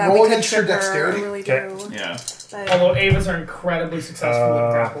hoping Yeah, that roll we could against your trip her. I dexterity. really Okay. do. Yeah. But, Although Avas are incredibly successful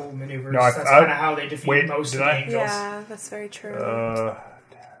with grapple maneuvers. no, That's kind of how they defeat wait, most did of the I? angels. yeah, that's very true.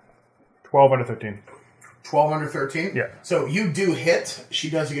 12 under 15. 12 under 13? Yeah. So you do hit. She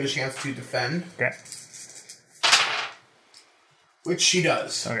does get a chance to defend, Okay. which she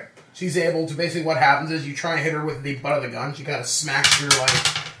does. Okay. She's able to, basically what happens is you try and hit her with the butt of the gun. She kind of smacks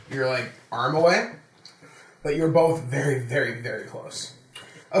your arm away. But you're both very, very, very close.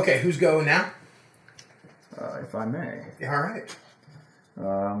 Okay, who's going now? If I may. All right.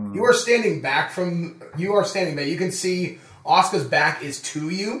 You are standing back. You can see Asuka's back is to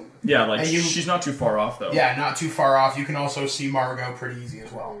you. Yeah, like And you- she's not too far off though. Yeah, not too far off. You can also see Margot pretty easy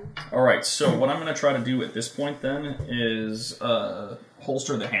as well. All right. So what I'm going to try to do at this point then is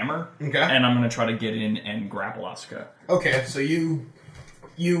holster the hammer. Okay. And I'm going to try to get in and grapple Asuka. Okay, so you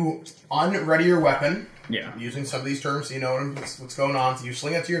unready your weapon. Yeah. Using some of these terms, so you know what's going on. So you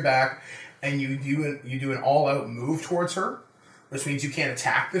sling it to your back, and you do an all-out move towards her, which means you can't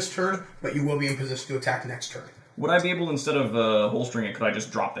attack this turn, but you will be in position to attack next turn. Would I be able, instead of holstering it, could I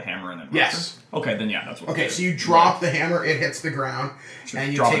just drop the hammer and then? Yes. her? Okay, then yeah, that's what. Okay, I'll do. so you drop the hammer, it hits the ground,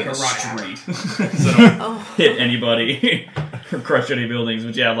 and you Drop take it a in the run at it. street, so I don't hit anybody or crush any buildings.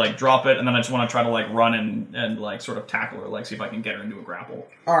 But yeah, like drop it, and then I just want to try to like run and like sort of tackle her, like see if I can get her into a grapple.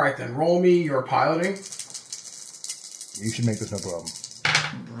 All right, then roll me your piloting. You should make this no problem.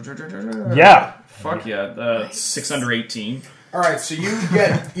 Yeah. Fuck yeah, 6 under 18. All right, so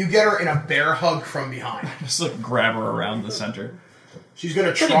you get her in a bear hug from behind. Just like grab her around the center. She's gonna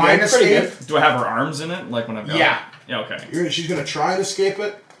Pretty try and good, pretty escape. Do I have her arms in it? Like when I've got Yeah. it? Yeah, okay. She's gonna try and escape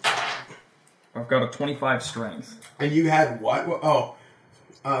it. I've got a 25 strength. And you had what?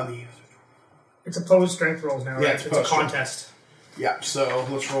 It's opposed strength rolls now, Yeah, right? it's It's a opposed contest. Yeah. So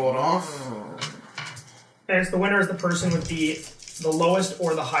let's roll it off. And it's the winner is the person with the lowest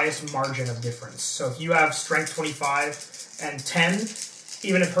or the highest margin of difference. So if you have strength 25 and 10,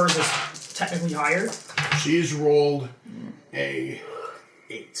 Even if hers is technically higher? She's rolled a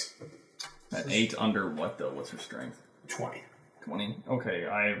 8. An 8 under what, though? What's her strength? 20. 20. Okay,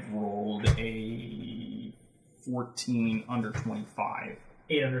 I've rolled a 14 under 25.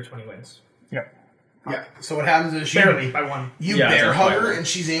 8 under 20 wins. Yep. Yeah. So what happens is Barely, by 1. you Yeah, bear that's hug her, fine. and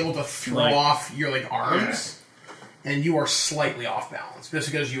she's able to throw Right. off your arms, and you are slightly off balance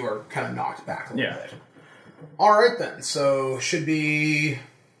just because you are kind of knocked back a little bit. All right then. So should be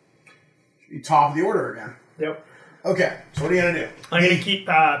top of the order again. Yep. Okay. So what are you gonna do? I'm going to keep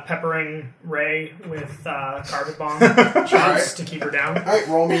peppering Ray with carpet bomb shots Alright. to keep her down. All right.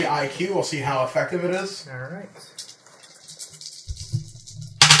 Roll me IQ. We'll see how effective it is. Alright.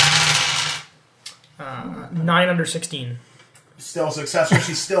 9 under 16. Still successful.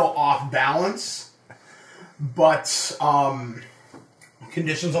 She's still off balance, but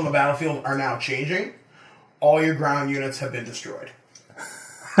conditions on the battlefield are now changing. All your ground units have been destroyed.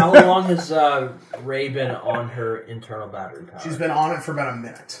 How long has Ray been on her internal battery power? She's been on it for about a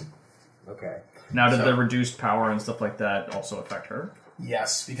minute. Okay. Now, did So- the reduced power and stuff like that also affect her?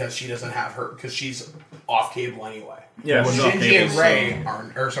 Yes, because she doesn't have her, because she's off cable anyway. Yeah, Well, she's off Shinji cable, and so- Ray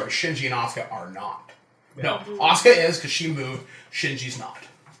are, or sorry, Shinji and Asuka are not. No, Asuka is because she moved. Shinji's not.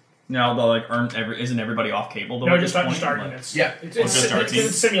 Now, isn't everybody off cable? Though, No, at just this not just point? arguments. Yeah. It's just our team.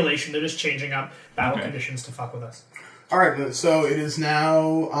 simulation. They're just changing up battle Okay. conditions to fuck with us. All right, so it is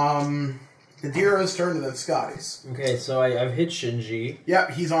now Nadira's turn and then Scotty's. Okay, so I've hit Shinji.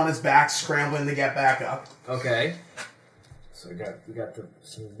 Yep, he's on his back, scrambling to get back up. Okay. So we got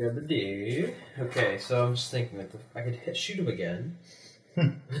the D. Okay, so I'm just thinking I could shoot him again.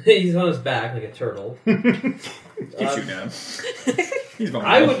 He's on his back like a turtle. Keep shooting at him. He's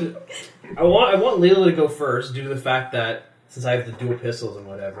vulnerable. I want Layla to go first due to the fact that since I have the dual pistols and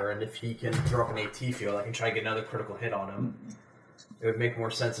whatever, and if he can throw up an AT field, I can try and get another critical hit on him. It would make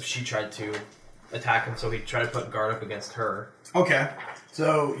more sense if she tried to attack him, so he'd try to put guard up against her. Okay,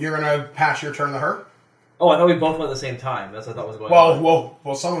 so you're gonna pass your turn to her. Oh, I thought we both went at the same time. That's what I thought was going on.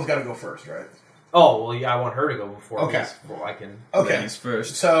 Well, someone's got to go first, right? Oh, well, yeah, I want her to go before Okay. before I can... Okay. Ladies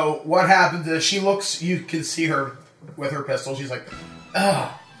first. So what happens is she looks. You can see her with her pistol. She's like,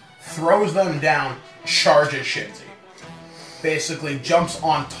 ugh. Throws them down. Charges Shinji. Basically jumps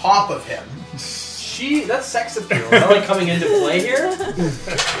on top of him. That's sex appeal. Is that like coming into play here?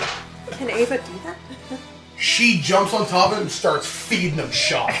 Can Ava do that? She jumps on top of him and starts feeding him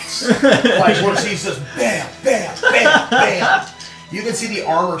shots. Like where she's just bam, bam, bam, bam. You can see the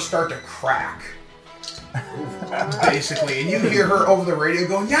armor start to crack. Basically. And you hear her over the radio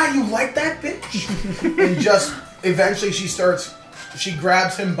going, yeah, you like that, bitch? And just eventually she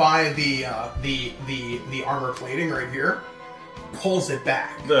grabs him by the armor plating right here, pulls it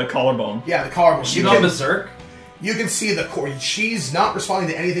back. The collarbone. Yeah, the collarbone. She's not berserk? You can see the core. She's not responding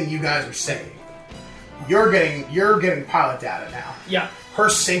to anything you guys are saying. You're getting pilot data now. Yeah. Her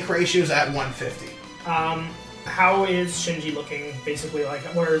sync ratio is at 150. How is Shinji looking? Basically, like,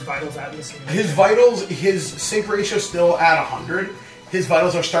 what are his vitals at in this simulation? His sync ratio is still at 100. His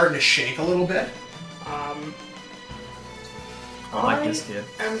vitals are starting to shake a little bit. I like this kid.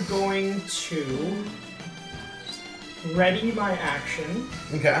 I'm going to ready my action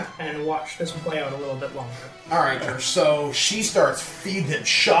Okay. and watch this play out a little bit longer. All right. So she starts feeding him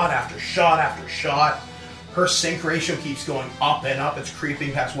shot after shot after shot. Her sync ratio keeps going up and up. It's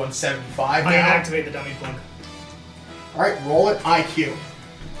creeping past 175 I now. activate the dummy plug. All right. Roll it. IQ.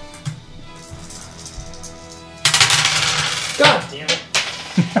 God damn it.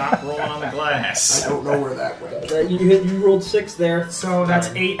 Stop rolling on the glass. I don't know where that went. You rolled 6 there. So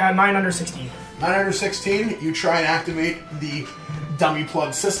that's 9 under 16. 916. You try and activate the dummy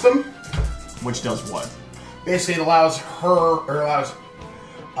plug system. Which does what? Basically, it allows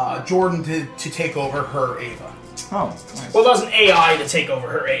Jordan to take over her Ava. Oh, nice. Well, it doesn't AI to take over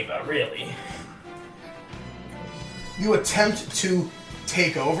her Ava, really. You attempt to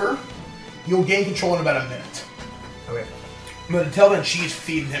take over. You'll gain control in about a minute. Okay. But until then, she's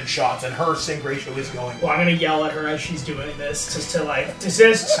feeding him shots, and her sync ratio is going. Well, I'm gonna yell at her as she's doing this, just to like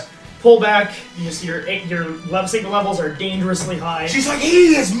desist, pull back. Your sync levels are dangerously high. She's like,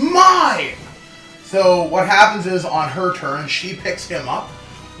 he is mine! So what happens is, on her turn, she picks him up,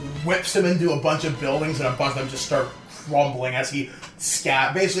 whips him into a bunch of buildings, and a bunch of them just start crumbling as he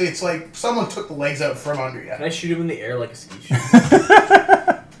scat. Basically, it's like someone took the legs out from under you. Can I shoot him in the air like a ski shoot?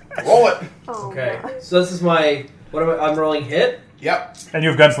 Roll it. Oh, Okay. God. So this is my... What am I'm rolling hit? Yep. And you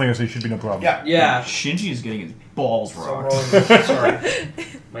have gunslinger, so you should be no problem. Yeah. Yeah. Shinji is getting his balls So I'm rocked. rolling... Sorry.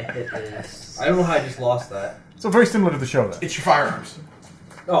 My hit is... I don't know how I just lost that. So very similar to the show, then. It's your firearms.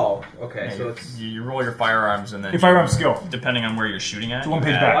 Oh, okay. Yeah, So it's. you roll your firearms and then Your firearms skill. depending on where you're shooting at. It's one you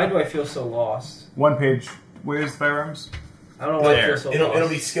page add- back. Why do I feel so lost? One page. Where's firearms? I don't know why I There. feel so It'll lost.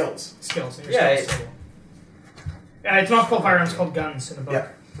 be skills. Skills. And your Yeah, skills table. It's not called firearms, it's called guns in a book.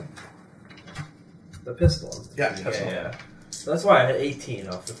 Yeah. The pistol. Yeah, Yeah, pistol. yeah. So that's why I had 18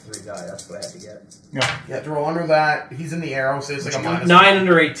 off the 3 die. That's what I had to get. Yeah. You have to roll under that. He's in the arrow, so it's like a minus. 9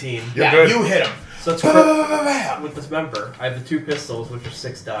 under 18. You're Yeah, good. you hit him. So it's Bam! with this member. I have the 2 pistols, which are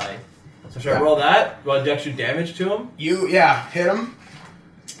 6 die. So should I Yeah. roll that? Do I do extra damage to him? Hit him.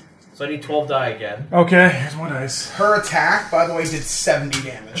 So I need 12 die again. Okay, here's more dice. Her attack, by the way, did 70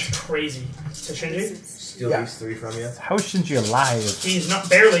 damage. That's crazy. To Shinji? Steal Yeah. these 3 from you. How is Shinji alive? He's not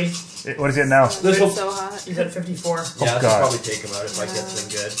barely. What is it now? This It's will- so hot. He's at 54. Yeah, this will God. probably take him out if I get something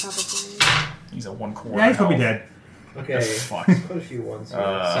good. Probably. He's a 1 quarter. Yeah, he's probably health. dead. Okay, Fuck. put a few ones here.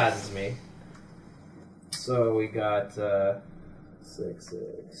 Uh, Saddens me. So we got 6,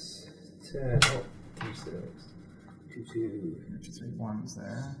 10. Oh, 2, 6. 2, 2. 3 ones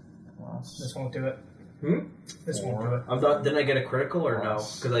there. Plus. This won't do it. Hmm? This won't do it. I'm not, didn't I get a critical or no?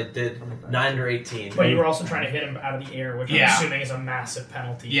 Because I did 9 or 18. But you were also trying to hit him out of the air, which I'm Yeah. assuming is a massive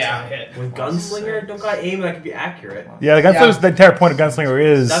penalty Yeah. to hit. With Gunslinger, don't got aim that can be accurate. Yeah, the Gunslinger's the entire point of Gunslinger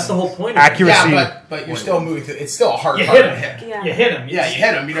is That's the whole point of it. accuracy. Yeah, but you're still moving through. It's still a hard You target hit to him. hit. Yeah. You hit him. Yeah, you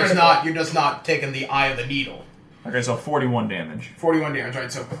hit him. Critical. You're just not taking the eye of the needle. Okay, so 41 damage. 41 damage,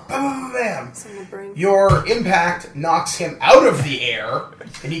 right? So, bam. It's on the brain. Your impact knocks him out of the air,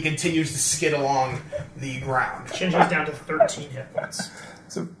 and he continues to skid along the ground. Shinji's down to 13 hit points.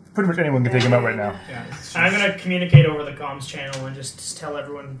 So pretty much anyone can take him out right now. Yeah. And I'm going to communicate over the comms channel and just tell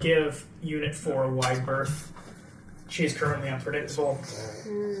everyone, give Unit 4 a wide berth. She is currently unpredictable.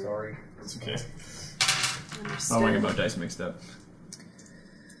 Sorry. It's okay. Understood. I'm worrying about dice mixed up.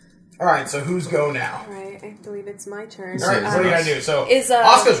 All right, so who's go now? Right, I believe it's my turn. All right, what are you gonna do? So, Is,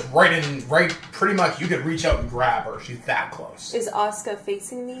 Asuka's right. Pretty much, you could reach out and grab her. She's that close. Is Asuka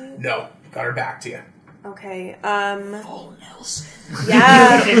facing me? No, got her back to you. Okay. Oh, Nelson.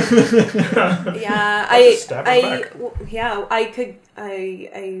 Yeah. Yeah. stab her back.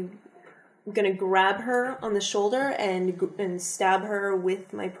 I'm gonna grab her on the shoulder and stab her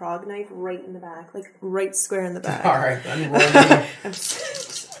with my prog knife right in the back, like right square in the back. All right, then roll me. I'm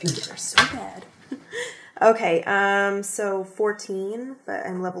so bad. Okay, so 14, but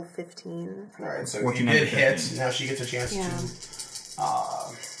I'm level 15. All right, so you 14 did under hit. 15. Now she gets a chance Yeah.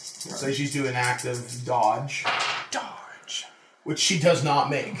 to. So she's doing active dodge, which she does not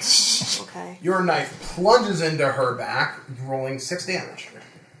make. Okay. Your knife plunges into her back, rolling 6 damage.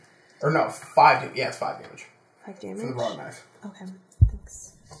 Or no, 5. Yeah, it's 5 damage 5 for the damage. broad knife. Okay,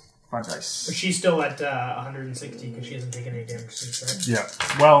 thanks. 5 dice. But she's still at 160 because she hasn't taken any damage since, right? Yeah.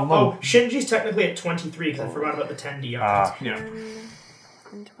 Well, no. Oh, Shinji's technically at 23 because I forgot about the 10 DR. Yeah. 10,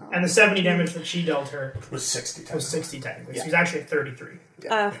 12. And the 70 damage that she dealt her Was 60 was times. 60 technically. Yeah. So he's actually at 33.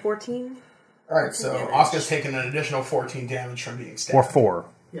 14. All right, so damage. Asuka's taken an additional 14 damage from being Or stabbed. 4.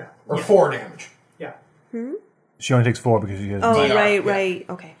 Yeah. Or yeah. 4 damage. Yeah. She only takes 4 because she has. Oh, DR, right, yeah. right.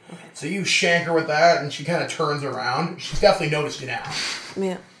 Okay. So you shank her with that, and she kind of turns around. She's definitely noticed you now.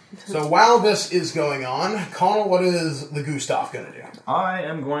 Yeah. So while this is going on, Connell, what is the Gustav going to do? I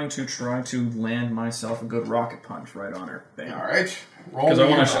am going to try to land myself a good rocket punch right on her. Bam. All right, roll. Because I me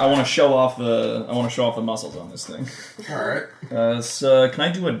want your- to show off the muscles on this thing. All right. So can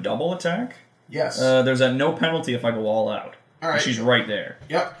I do a double attack? Yes. There's a no penalty if I go all out. All right. She's right there.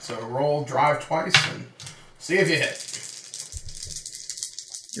 Yep. So roll drive twice and see if you hit.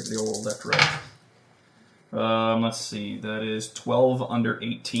 Give the old left right. Let's see. That is 12 under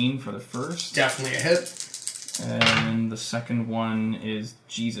 18 for the first. Definitely a hit. And the second one is,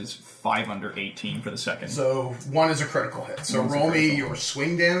 5 under 18 for the second. So 1 is a critical hit. So One's a roll me critical. your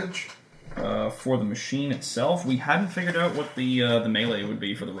swing damage. For the machine itself, we hadn't figured out what the melee would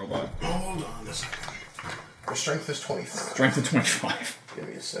be for the robot. Hold on a second. Your strength is 23. Strength of 25. Give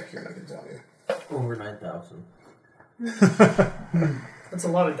me a sec here and I can tell you. Over 9,000. That's a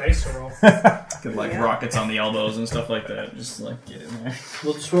lot of dice to roll. Get like rockets on the elbows and stuff like that. Just like get in there.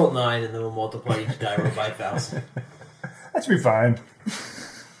 We'll just roll 9 and then we'll multiply each die roll by 1,000. That should be fine.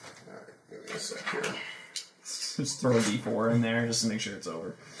 Give me a sec here. Just throw a d4 in there just to make sure it's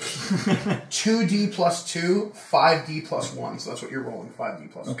over. 2d plus 2, 5d plus 1. So that's what you're rolling.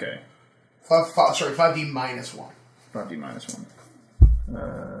 5d plus 1. Okay. 5d minus 1. 5d minus 1.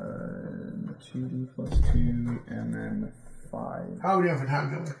 2d plus 2, and then 5. How are we doing for time,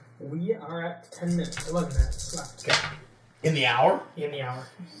 Billy? We are at 10 minutes, 11 minutes left Okay. In the hour? in the hour.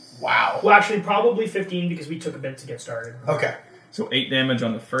 Wow. Well, actually, probably 15 because we took a bit to get started. Okay. So 8 damage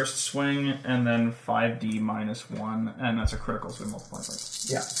on the first swing, and then 5d minus 1, and that's a critical, so it multiplies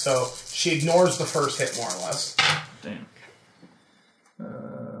by. Yeah, so she ignores the first hit, more or less. Damn.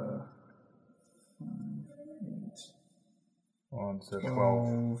 1, so 12.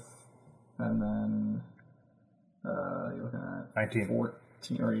 12. And then. You're looking at. 19.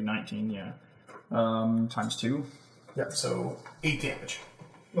 14, or 19, yeah. Times 2. Yeah, so 8 damage.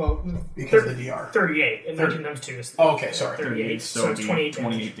 Well, Because of the DR. 38. And 19 times 2 is Oh, okay, sorry. 38. So So it'd it's be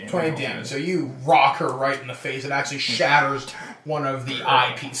 28 damage. 20 damage. So you rock her right in the face. It actually shatters one of the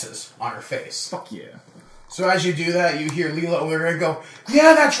eye pieces on her face. Fuck yeah. So as you do that, you hear Leela over there go,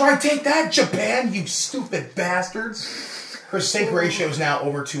 "Yeah, that's right, take that, Japan, you stupid bastards." Her sync ratio is now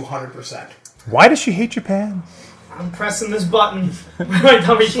over 200%. Why does she hate Japan? I'm pressing this button. My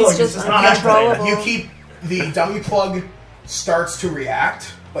dummy She's plug is just just not uncontrollable. activated. You keep, the dummy plug starts to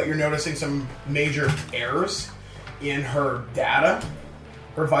react, but you're noticing some major errors in her data,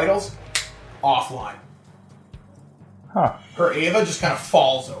 her vitals, offline. Huh. Her Ava just kind of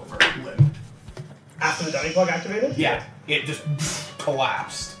falls over, limp. After the dummy plug activated? Yeah, it just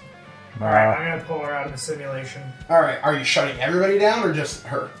collapsed. Alright, I'm gonna pull her out of the simulation. Alright, are you shutting everybody down or just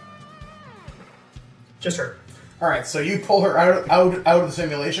her? Just her. Alright, so you pull her out of the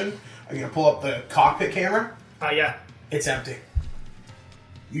simulation. Are you going to pull up the cockpit camera? Yeah. It's empty.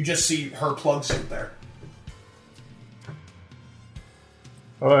 You just see her plug suit there.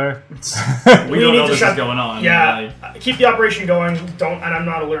 Hello. We don't know this is going on. Yeah, keep the operation going. And I'm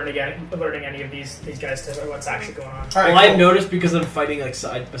not alerting any of these guys to what's actually going on. All right, Well, I've cool. noticed because I'm fighting like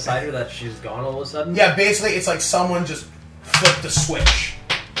side beside her that she's gone all of a sudden. Yeah, basically, it's like someone just flipped the switch.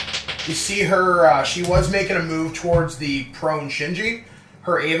 You see her, she was making a move towards the prone Shinji.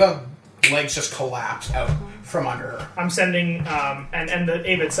 Her Ava legs just collapse out from under her. I'm sending, and the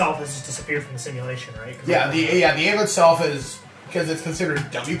Ava itself has just disappeared from the simulation, right? Yeah, the Ava itself is, because it's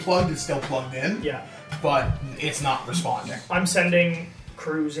considered dummy plugged, it's still plugged in. Yeah. But it's not responding. I'm sending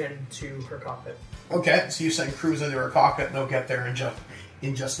crews into her cockpit. Okay, so you send crews into her cockpit, and they'll get there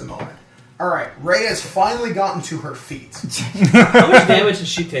in just a moment. Alright, Ray has finally gotten to her feet. How much damage has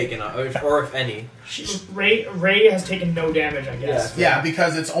she taken, or if any? Ray has taken no damage, I guess. Yeah,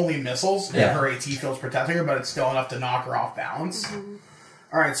 because it's only missiles, Yeah. and her AT field's protecting her, but it's still enough to knock her off balance.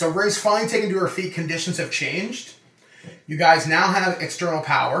 Alright, so Ray's finally taken to her feet. Conditions have changed. You guys now have external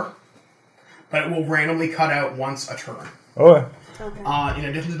power, but it will randomly cut out once a turn. Oh, Okay. In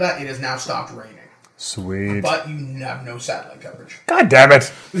addition to that, it has now stopped raining. sweet. But you have no satellite coverage. God damn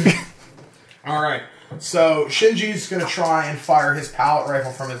it. Alright, so Shinji's going to try and fire his pallet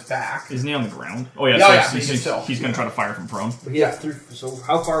rifle from his back. Isn't he on the ground? Oh yeah, Yeah, so yeah, he's, he's still- he's going to try to fire from prone. Yeah. So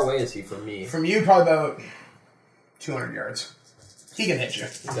how far away is he from me? From you, probably about 200 yards. He can hit you.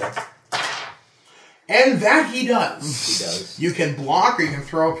 Okay. And that he does. He does. You can block, or you can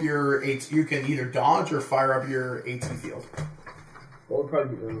throw up your AT. You can either dodge or fire up your AT field. What would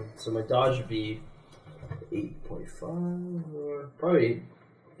probably be, so my dodge would be 8.5, or probably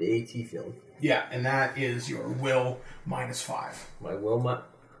the AT field. Yeah, and that is your will -5. My will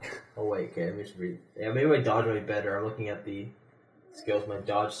oh wait, okay, let me just read. Yeah, maybe my dodge might be better. I'm looking at the skills. My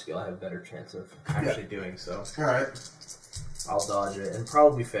dodge skill, I have a better chance of actually doing so. All right. I'll dodge it and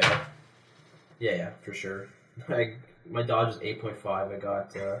probably fail. Yeah, for sure. My dodge is 8.5. I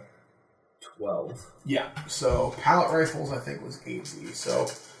got 12. Yeah. So pallet rifles, I think, was 8Z. So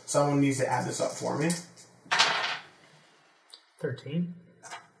someone needs to add this up for me. 13.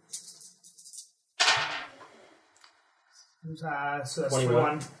 So that's 21.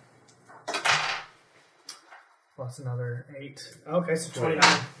 21. Plus another 8. Okay, so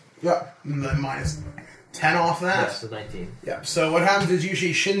 29. Yeah. And then -10 off that. Yes, so 19. Yeah. So what happens is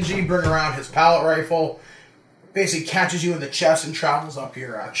usually Shinji bring around his pallet rifle, basically catches you in the chest and travels up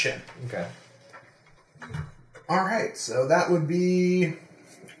your chin. Okay. All right. So that would be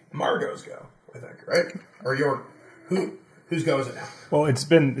Margot's go, I think, right? Or your whose go is it now? Well, it's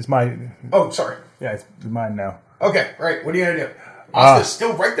my, Oh, sorry. yeah, it's mine now. Okay, right. What are you gonna do? Oscar's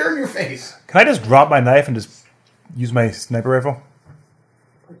still right there in your face. Can I just drop my knife and just use my sniper rifle?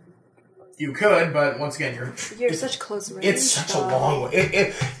 You could, but once again, You're such close range. it's such a long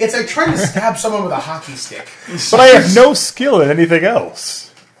way. It's like trying to stab someone with a hockey stick. But I have no skill in anything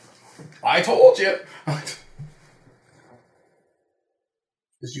else. I told you.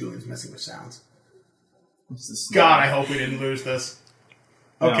 This Julian's messing with sounds. What's this? God, I hope we didn't lose this.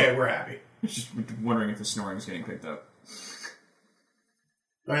 Okay, No. we're happy. Just wondering if the snoring is getting picked up.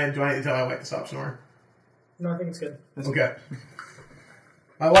 Do I need to tell my wife to stop snoring? No, I think it's good. Okay.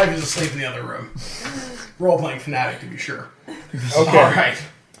 My wife is asleep in the other room. Role-playing fanatic, to be sure. Okay. All right.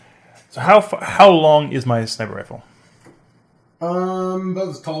 So how long is my sniper rifle? About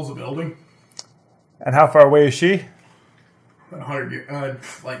as tall as a building. And how far away is she? About 100,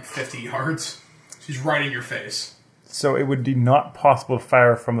 like 50 yards. She's right in your face. So it would be not possible to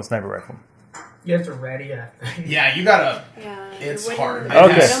fire from the sniper rifle. You have to ready that thing. Yeah, you gotta. Yeah, It's it hard.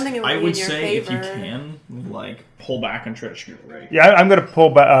 wouldn't- Okay. I don't think it would I be would in your say if you favor. can, like, pull back and try to shoot it right. Yeah, I'm going to pull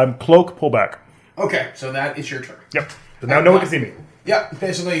back. Cloak, pull back. Okay, so that is your turn. Yep. So now no one can see me. Yep,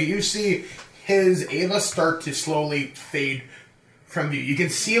 basically, you see his Ava start to slowly fade from view. You can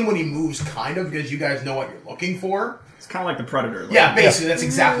see him when he moves, kind of, because you guys know what you're looking for. It's kind of like the Predator. Like, Yeah, basically, that's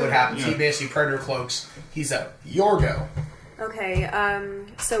exactly what happens. Yeah. He basically Predator cloaks. He's out. Your go. Okay,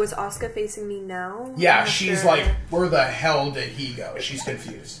 so is Oscar facing me now? Yeah, I'm not she's sure. like, where the hell did he go? She's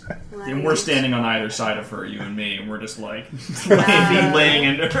confused. And we're standing on either side of her, you and me, and we're just like Yeah. laying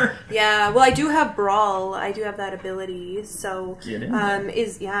into her. Yeah, well, I do have Brawl. I do have that ability, so... Get in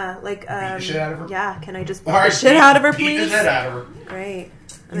is, yeah, like, the shit out of her? Yeah, can I just beat All the right, shit out of her, beat the please? shit out of her. Great.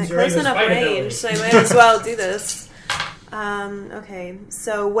 I'm at Use your close Ava's enough fight range, ability. so I might as well do this. Okay,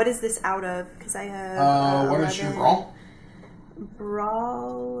 so what is this out of? Because I have. What is your 11. brawl?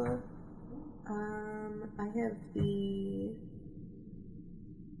 Brawl. I have the.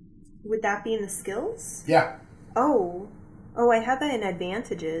 Would that be in the skills? Yeah. Oh, I have that in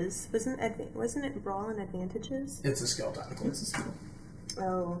advantages. Wasn't it Brawl in advantages? It's a skill, technically. It's a skill.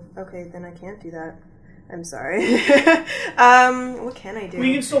 Oh, okay, then I can't do that. I'm sorry. What can I do? Well,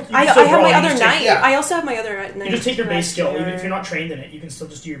 you can still. You can I still have roll, my you other just take- knight. yeah. I also have my other knight. You just take your base skill, even if Master. you're not trained in it. You can still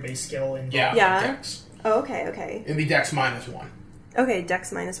just do your base skill and Yeah. Yeah. Dex. Oh, okay. It'd be Dex -1. Okay,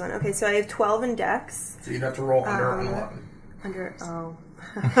 Dex -1. Okay, so I have 12 in Dex. So you'd have to roll under an 11. Oh.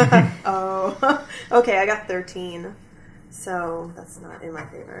 Okay, I got 13. So that's not in my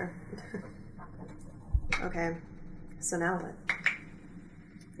favor. Okay. So now what?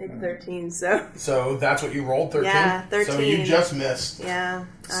 I have 13, so So that's what you rolled, 13? Yeah, So 13. you just missed. yeah.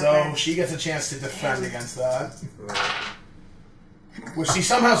 So Okay. she gets a chance to defend against that. Which she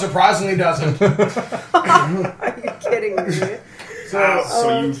somehow surprisingly doesn't. Are you kidding me? So,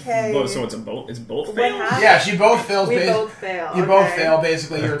 Okay. So it's both What fails. happened? yeah, she both fails. We both fail. You both okay. fail.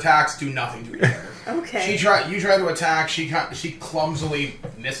 Basically, your attacks do nothing to each other. Okay. You try to attack. She clumsily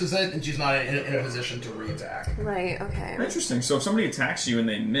misses it, and she's not in a position to re-attack. Right. Okay. Interesting. So if somebody attacks you and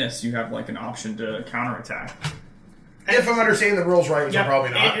they miss, you have like an option to counterattack. If I'm understanding the rules right, which I'm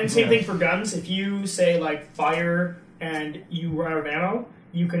probably not. And same thing for guns. If you say like fire and you run out of ammo,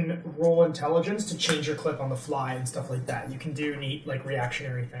 you can roll intelligence to change your clip on the fly and stuff like that. You can do neat like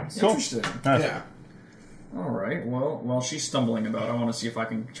reactionary things. Cool. Interesting. Nice. Yeah. All right. Well, while she's stumbling about, I want to see if I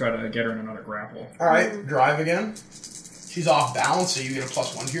can try to get her in another grapple. All right, drive again. She's off balance, so you get a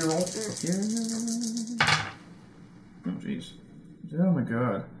 +1 to your roll. Oh, jeez. Oh my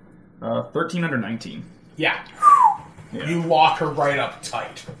god. 13 under 19. Yeah. Yeah. You lock her right up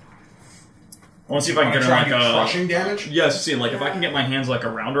tight. I want to see if I can get her Try like to do a crushing damage. Yes, see, like if I can get my hands like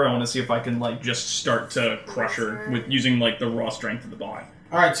around her, I want to see if I can like just start to crush her with using like the raw strength of the body.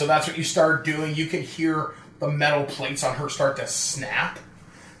 All right, so that's what you start doing. You can hear the metal plates on her start to snap,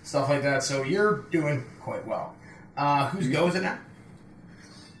 stuff like that. So you're doing quite well. Whose go is it now?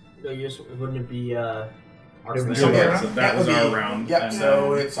 No, wouldn't it be our Different So, Okay. so that was would our be- round. Yep. and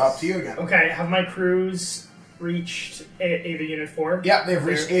So then- it's up to you again. Okay, have my crews reached Ava Unit 4? Yep, they've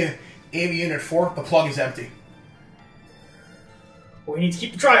reached AV Unit 4. The plug is empty. Well, we need to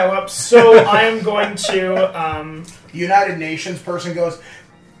keep the trial up, so I am going to. The United Nations person goes,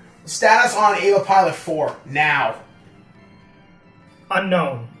 status on Ava Pilot 4 now.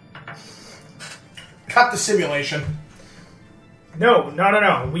 Unknown. Cut the simulation.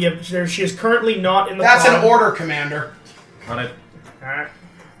 No. We have. She is currently not in the. That's pod. an order, Commander. Cut it. Alright.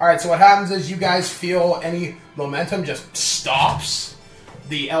 Alright, so what happens is you guys feel any momentum just stops.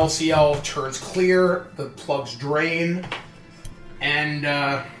 The LCL turns clear, the plugs drain, and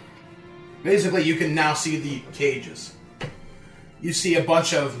basically you can now see the cages. You see a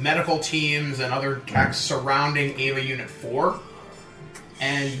bunch of medical teams and other techs surrounding Ava Unit 4,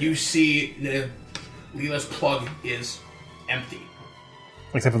 and you see Leela's plug is empty,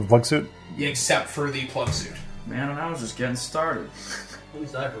 Except for the plug suit. except for the plug suit. Man, and I was just getting started. At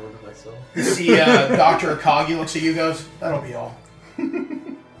least I remember myself. You see Dr. Akagi looks at you and goes, that'll be all.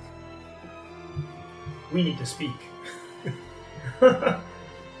 We need to speak.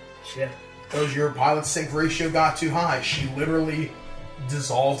 Shit. Goes, your pilot sync ratio got too high. She literally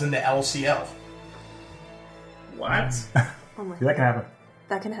dissolved into LCL. What? Oh my. Yeah, that can happen.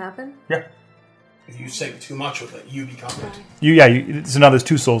 That can happen. Yeah. If you sync too much with it, you become it. So now there's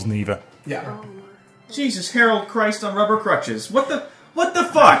two souls in the Eva. Yeah. Jesus, Harold Christ on rubber crutches. What the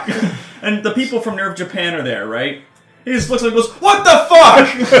fuck? And the people from Nerve Japan are there, right? He just looks at him and goes, "What the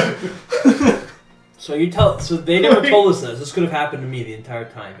fuck?" So they never told us this. This could have happened to me the entire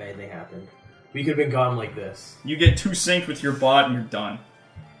time if anything happened. We could have been gone like this. You get too synced with your bot and you're done.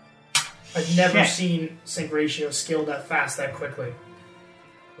 I've never Shit. seen sync ratio scale that fast that quickly.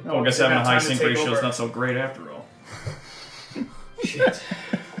 Oh, I guess having a high Time to sync take ratio is over. not so great after all. Shit.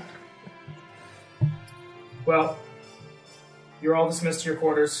 Well, you're all dismissed to your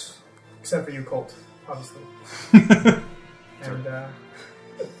quarters, except for you, Colt, obviously. And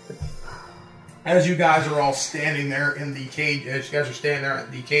As you guys are all standing there in the cage, as you guys are standing there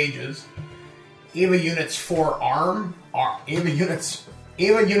at the cages, Eva Unit 4's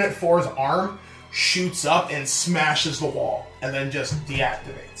arm shoots up and smashes the wall, and then just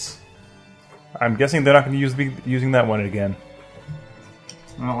deactivates. I'm guessing they're not going to be using that one again.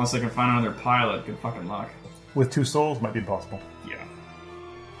 Well, unless they can find another pilot, good fucking luck. With 2 souls, might be impossible. Yeah.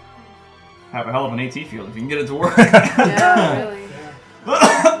 Have a hell of an AT field if you can get it to work. Yeah, really.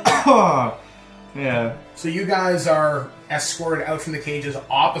 Yeah. So you guys are escorted out from the cages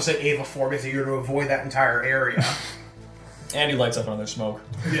opposite Ava 4 because you're to avoid that entire area. And he lights up another smoke.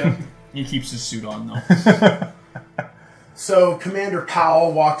 Yeah. He keeps his suit on, though. So Commander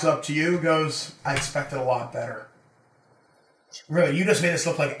Powell walks up to you, goes, "I expected a lot better. Really, you just made us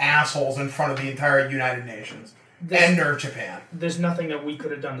look like assholes in front of the entire United Nations and Nerve Japan." there's nothing that we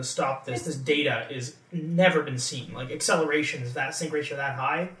could have done to stop this. This data is never been seen. Like, accelerations, that sync ratio that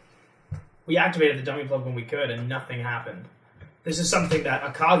high. We activated the dummy plug when we could, and nothing happened. This is something that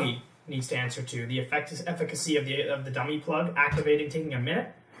Akagi needs to answer to. The efficacy of the dummy plug activating, taking a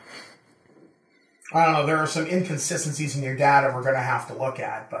minute. I don't know, there are some inconsistencies in your data we're going to have to look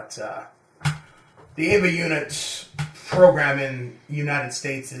at, but the Ava unit program in the United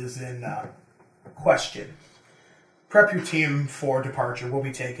States is in question. Prep your team for departure. We'll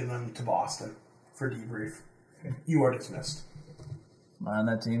be taking them to Boston for debrief. You are dismissed. Am I on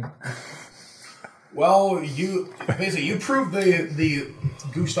that team? Well, you proved the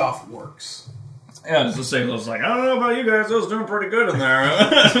Gustav works. Yeah, just to say, I was like, I don't know about you guys, I was doing pretty good in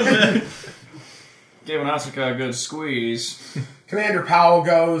there. Gave an Asuka a good squeeze. Commander Powell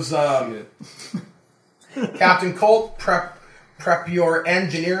goes, Captain Colt, prep your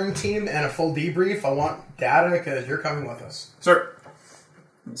engineering team and a full debrief. I want data because you're coming with us. Sir.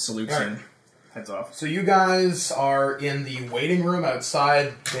 Salutes All right. and heads off. So you guys are in the waiting room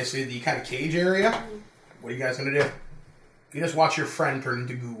outside, basically the kind of cage area. What are you guys going to do? You just watch your friend turn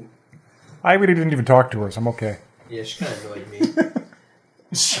into goo. I really didn't even talk to her, so I'm okay. Yeah, she kind of annoyed me.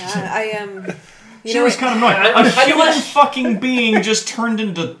 Yeah, I am. She was kind of annoying. A human fucking being just turned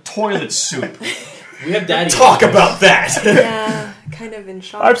into toilet soup. We have daddy. Talk about that! Yeah, kind of in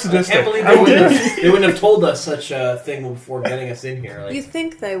shock. I'm I sadistic. can't believe they wouldn't have told us such a thing before getting us in here. Like, You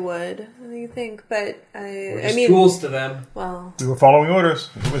think they would? You think, but we're I just mean, tools to them. well, We were following orders.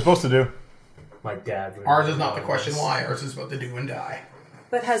 That's what we're supposed to do. My dad. would Ours is know not the question this. why. Ours is about to do and die.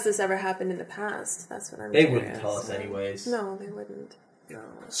 but has this ever happened in the past? That's what I'm. They curious. wouldn't tell us anyways. No, they wouldn't. No.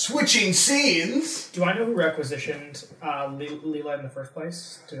 Switching scenes. Do I know who requisitioned Leela in the first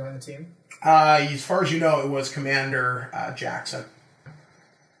place to join the team? As far as you know, it was Commander Jackson.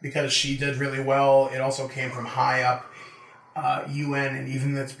 Because she did really well. It also came from high up UN, and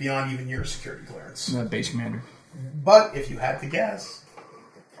even that's beyond even your security clearance. Base commander. But if you had to guess,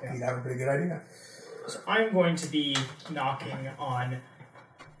 you'd have a pretty good idea. So I'm going to be knocking on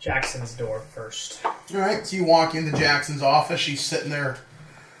Jackson's door first. Alright, so you walk into Jackson's office. She's sitting there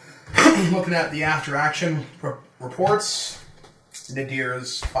looking at the after action reports.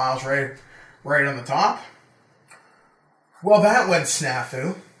 Nadir's files right on the top. Well, that went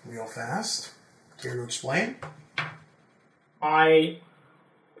snafu real fast. Care to explain? I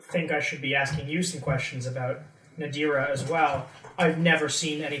think I should be asking you some questions about Nadira as well. I've never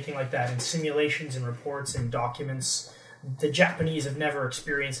seen anything like that in simulations and reports and documents. The Japanese have never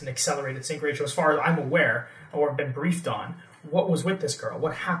experienced an accelerated sync ratio, as far as I'm aware, or have been briefed on. What was with this girl?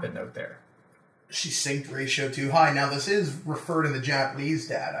 What happened out there? She synced ratio too high. Now, this is referred in the Japanese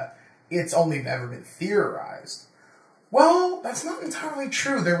data. It's only ever been theorized. Well, that's not entirely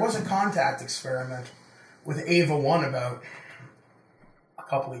true. There was a contact experiment with Ava 1 about a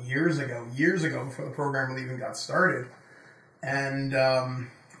couple of years ago before the program really even got started. And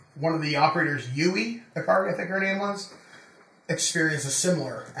one of the operators, Yui Akari, I think her name was, experienced a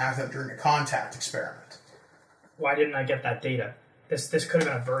similar accident during a contact experiment. Why didn't I get that data? This could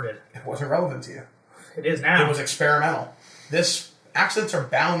have been averted. It wasn't relevant to you. It is now. It was experimental. Accidents are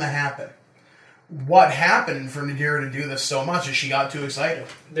bound to happen. what happened for Nadira to do this so much as she got too excited.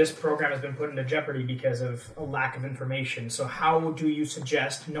 This program has been put into jeopardy because of a lack of information. So how do you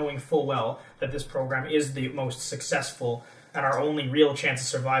suggest, knowing full well that this program is the most successful and our only real chance of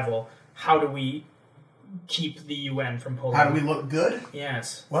survival, how do we keep the UN from pulling? How do we look good?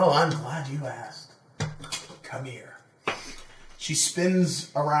 Yes. Well, I'm glad you asked. Come here. She spins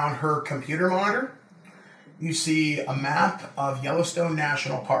around her computer monitor. You see a map of Yellowstone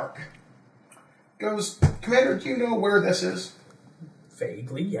National Park. Goes, Commander, do you know where this is?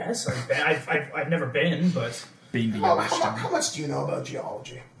 Vaguely, yes. I've never been, but Being the How much do you know about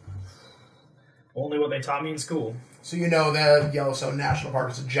geology? only what they taught me in school. So you know that Yellowstone National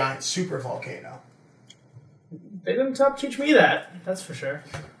Park is a giant supervolcano. They didn't teach me that, that's for sure.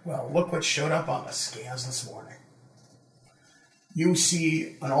 Well, look what showed up on the scans this morning. You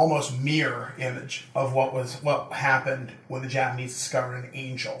see an almost mirror image of what happened when the Japanese discovered an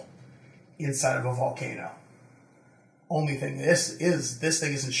angel inside of a volcano. Only thing this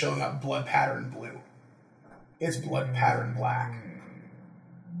thing isn't showing up blood pattern blue. It's blood pattern black.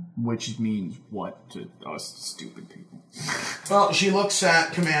 Which means what to us stupid people? Well, she looks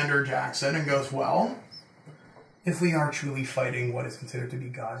at Commander Jackson and goes, well, if we are truly fighting what is considered to be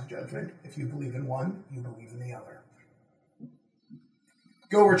God's judgment, if you believe in one, you believe in the other.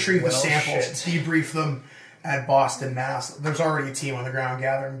 Go retrieve the samples, debrief them at Boston, Mass. There's already a team on the ground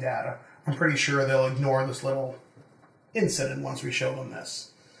gathering data. I'm pretty sure they'll ignore this little incident once we show them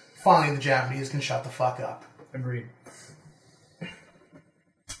this. Finally, the Japanese can shut the fuck up. Agreed.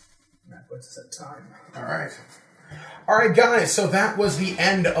 That puts us at time. All right, guys, so that was the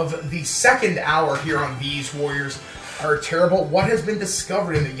end of the second hour here on These Warriors Are Terrible. What has been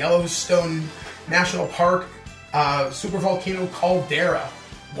discovered in the Yellowstone National Park supervolcano caldera?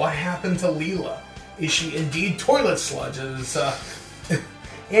 What happened to Leela? Is she indeed toilet sludge, as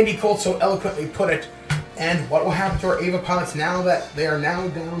Andy Colt so eloquently put it? And what will happen to our Ava pilots now that they are now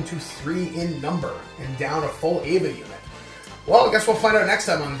down to 3 in number and down a full Ava unit? Well, I guess we'll find out next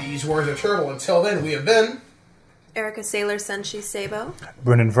time on These Warriors Are Terrible. Until then, we have been Erica Sailor Senshi Sabo.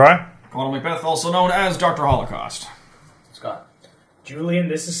 Brendan Fry. Colonel Macbeth, also known as Dr. Holocaust. Scott. Julian,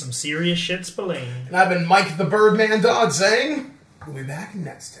 this is some serious shit, Spillane. And I've been Mike the Birdman Dodd saying, we'll be back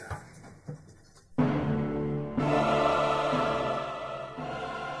next time.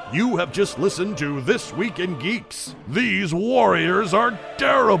 You have just listened to This Week in Geeks. These warriors are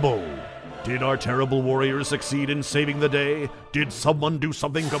terrible. Did our terrible warriors succeed in saving the day? Did someone do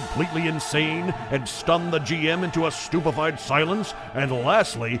something completely insane and stun the GM into a stupefied silence? And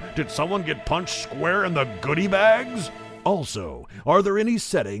lastly, did someone get punched square in the goodie bags? Also, are there any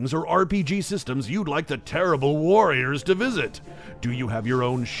settings or RPG systems you'd like the terrible warriors to visit? Do you have your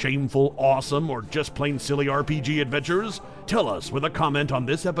own shameful, awesome, or just plain silly RPG adventures? Tell us with a comment on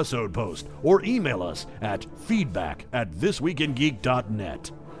this episode post or email us at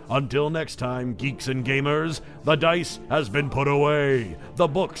feedback@thisweekingeek.net. Until next time, geeks and gamers, the dice has been put away, the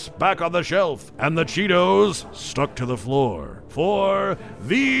books back on the shelf, and the Cheetos stuck to the floor. For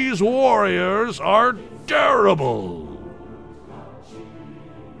these warriors are terrible.